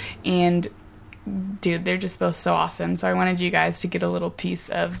grade, and dude, they're just both so awesome. So I wanted you guys to get a little piece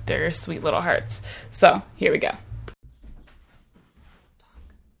of their sweet little hearts. So here we go.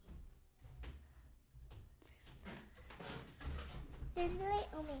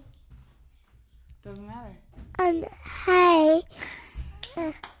 Doesn't matter. Hi.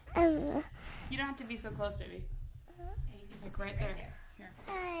 You don't have to be so close, baby. Like right there. Here.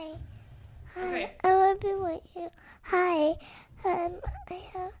 Hi. Okay. I want to be with you. Hi.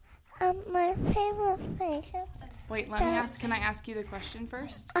 My favorite thing. Wait, can I ask you the question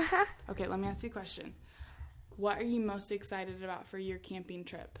first? Uh-huh. Okay, let me ask you a question. What are you most excited about for your camping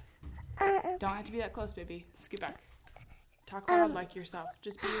trip? Don't have to be that close, baby. Scoot back. Talk loud like yourself.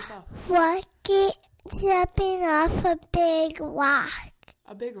 Just be yourself. Jumping off a big rock.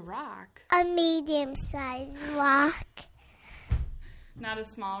 A big rock? A medium-sized rock. Not a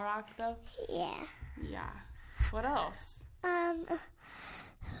small rock, though? Yeah. Yeah. What else?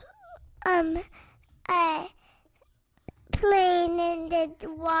 Playing in the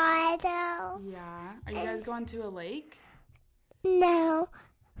water. Yeah. Are you guys going to a lake? No.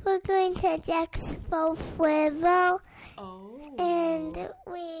 We're going to Jacksonville River. Oh. And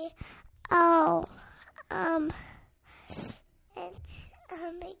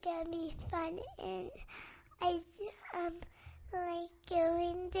it's gonna be fun, and I like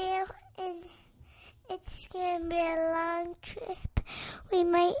going there, and it's gonna be a long trip. We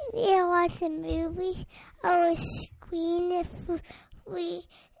might watch a movie or a screen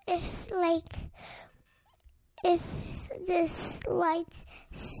if this lights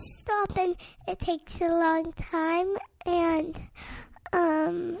stop, and it takes a long time, and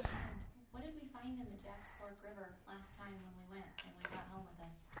what did we find in the Jacks Fork River last time when we went and we got home with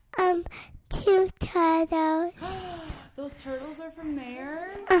us? 2 turtles. Those turtles are from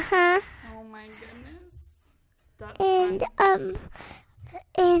there? Uh-huh. Oh my goodness. That's And fun.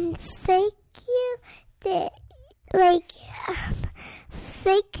 And thank you that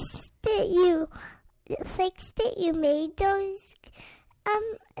you made those.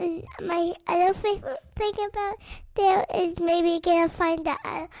 And my other favorite thing about there is maybe gonna find the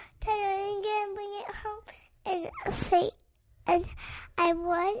turtle and gonna bring it home and say, and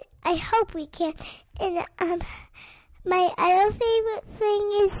I hope we can. And my other favorite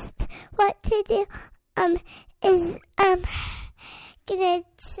thing is what to do is gonna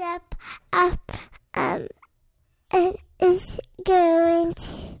jump up and is going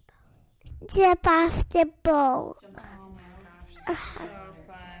to jump off the boat. Oh my gosh, so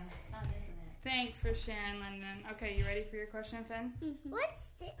fun. It's fun, isn't it? Thanks for sharing, Lyndon. Okay, you ready for your question, Finn? What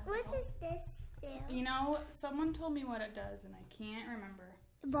does this do? You know, someone told me what it does, and I can't remember.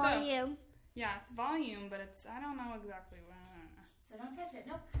 Volume. So, yeah, it's volume, but I don't know exactly what. So don't touch it.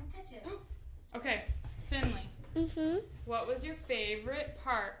 Nope, don't touch it. Okay, Finley, Mm-hmm. what was your favorite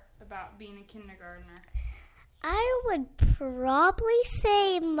part about being a kindergartner? I would probably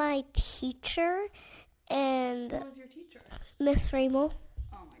say my teacher and Who was your teacher? Miss Ramo.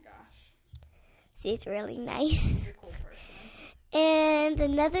 Oh my gosh. She's really nice. She's a cool person. And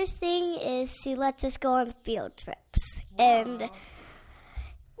another thing is she lets us go on field trips and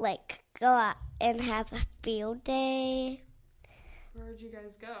like go out and have a field day. Where'd you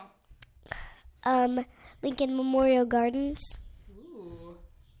guys go? Lincoln Memorial Gardens. Ooh.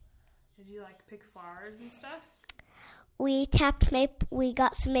 Did you like pick flowers and stuff? We we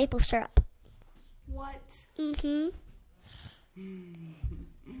got some maple syrup. What? Mm-hmm.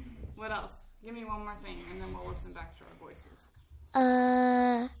 What else? Give me one more thing, and then we'll listen back to our voices.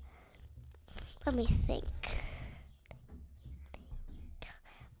 Let me think.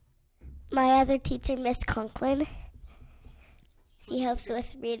 My other teacher, Miss Conklin, she helps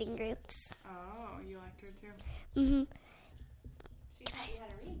with reading groups. Oh, you liked her too? Mm-hmm. She taught you how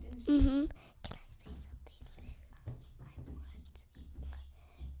to read, didn't she? Mm-hmm. Can I say something that I want to do when we're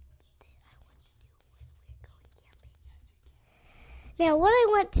going camping? Now, what I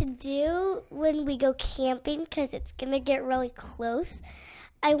want to do when we go camping, because it's going to get really close,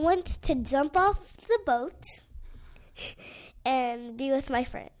 I want to jump off the boat and be with my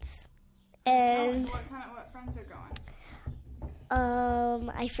friends. And what friends are going?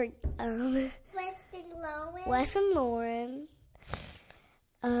 Wes and Lauren.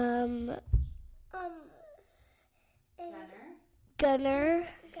 Gunner.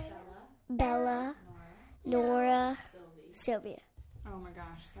 Bella. Nora. Sylvia. Oh my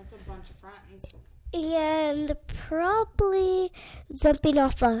gosh, that's a bunch of friends. And probably jumping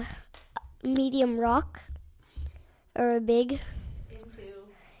off a medium rock or a big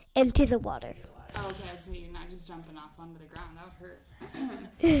into the water. Oh, okay, so you're not just jumping off onto the ground. That would hurt.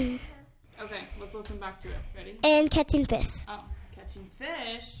 Okay, let's listen back to it. Ready? And catching fish. Oh, catching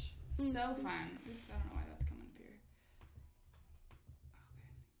fish. So fun. Oops, I don't know why that's coming up here.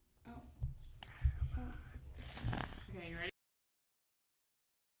 Okay. Oh. Okay, you ready?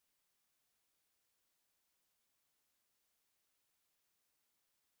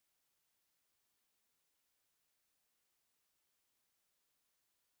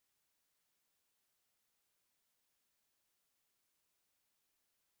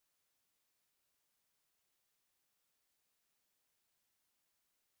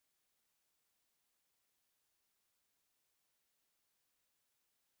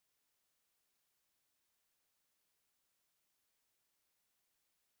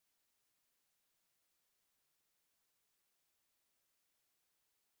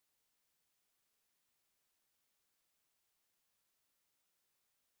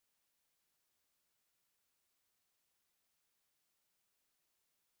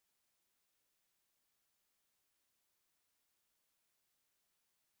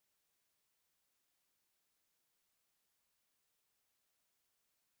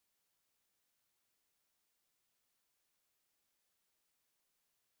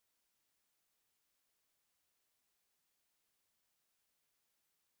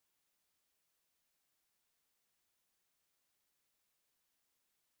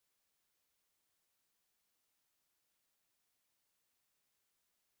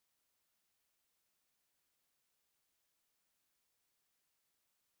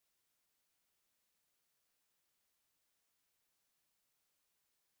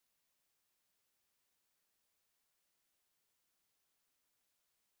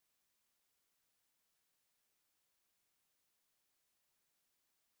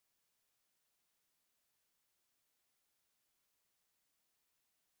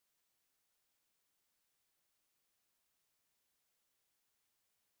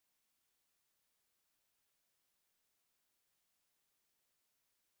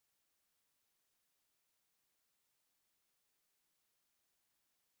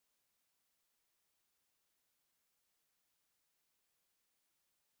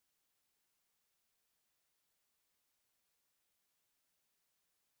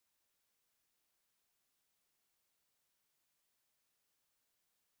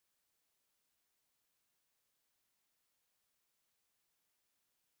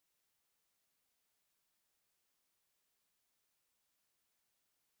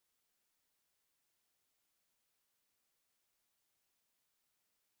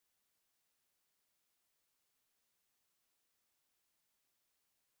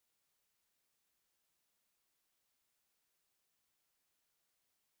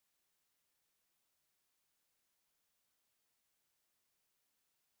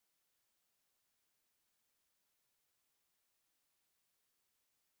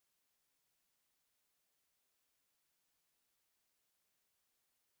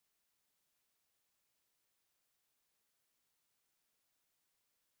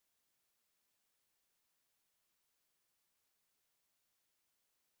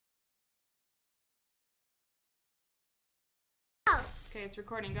 Okay, it's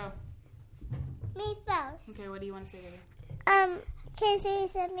recording. Go. Meatballs. Okay, what do you want to say, baby? Can I say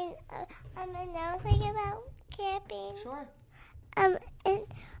something? Another thing about camping. Sure. And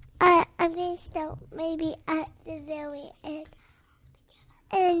I'm going to start maybe at the very end.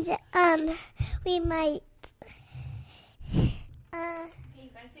 And we might. Hey, you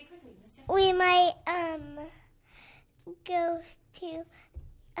gotta say quickly. We might go to.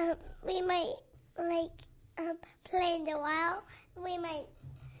 We might play in the wild. We might.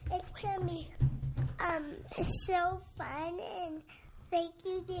 It's gonna be so fun, and thank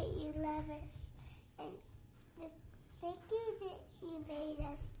you that you love us, and thank you that you made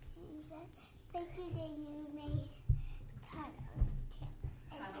us, Jesus. Thank you that you made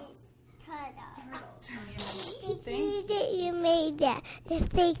turtles. Thank you that you made that.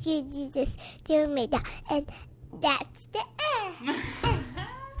 Thank you, Jesus, that you made that. And that's the end.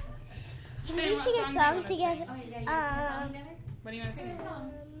 Can we sing a song together? Oh, yeah, you guys sing a song together? What do you want to say?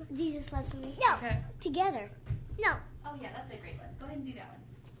 Jesus loves me. No. Okay. Together. No. Oh, yeah, that's a great one. Go ahead and do that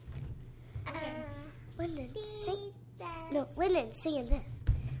one. Lyndon, sing. No, Lyndon, singing this.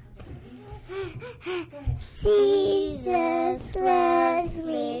 Go ahead. Jesus loves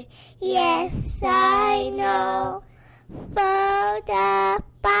me. Yes, I know. For the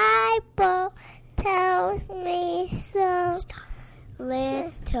Bible tells me so.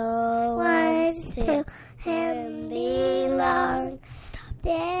 Little ones to him belong.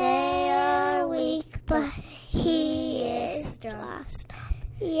 They are weak, but he is strong.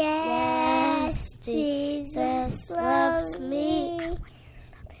 Yes, Jesus loves me.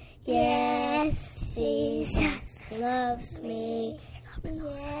 Yes, Jesus loves me.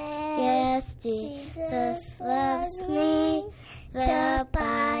 Yes, Jesus loves me. The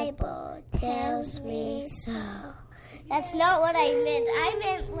Bible tells me so. That's not what I meant. I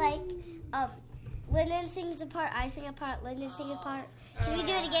meant Lyndon sings a part, I sing a part, Lyndon sings a part. Can we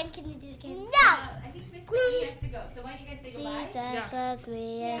do it again? Can you do it again? No! I think Miss Christy has to go. So why don't you guys say goodbye? Jesus loves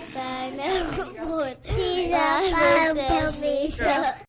me, yes I know. Jesus loves me so.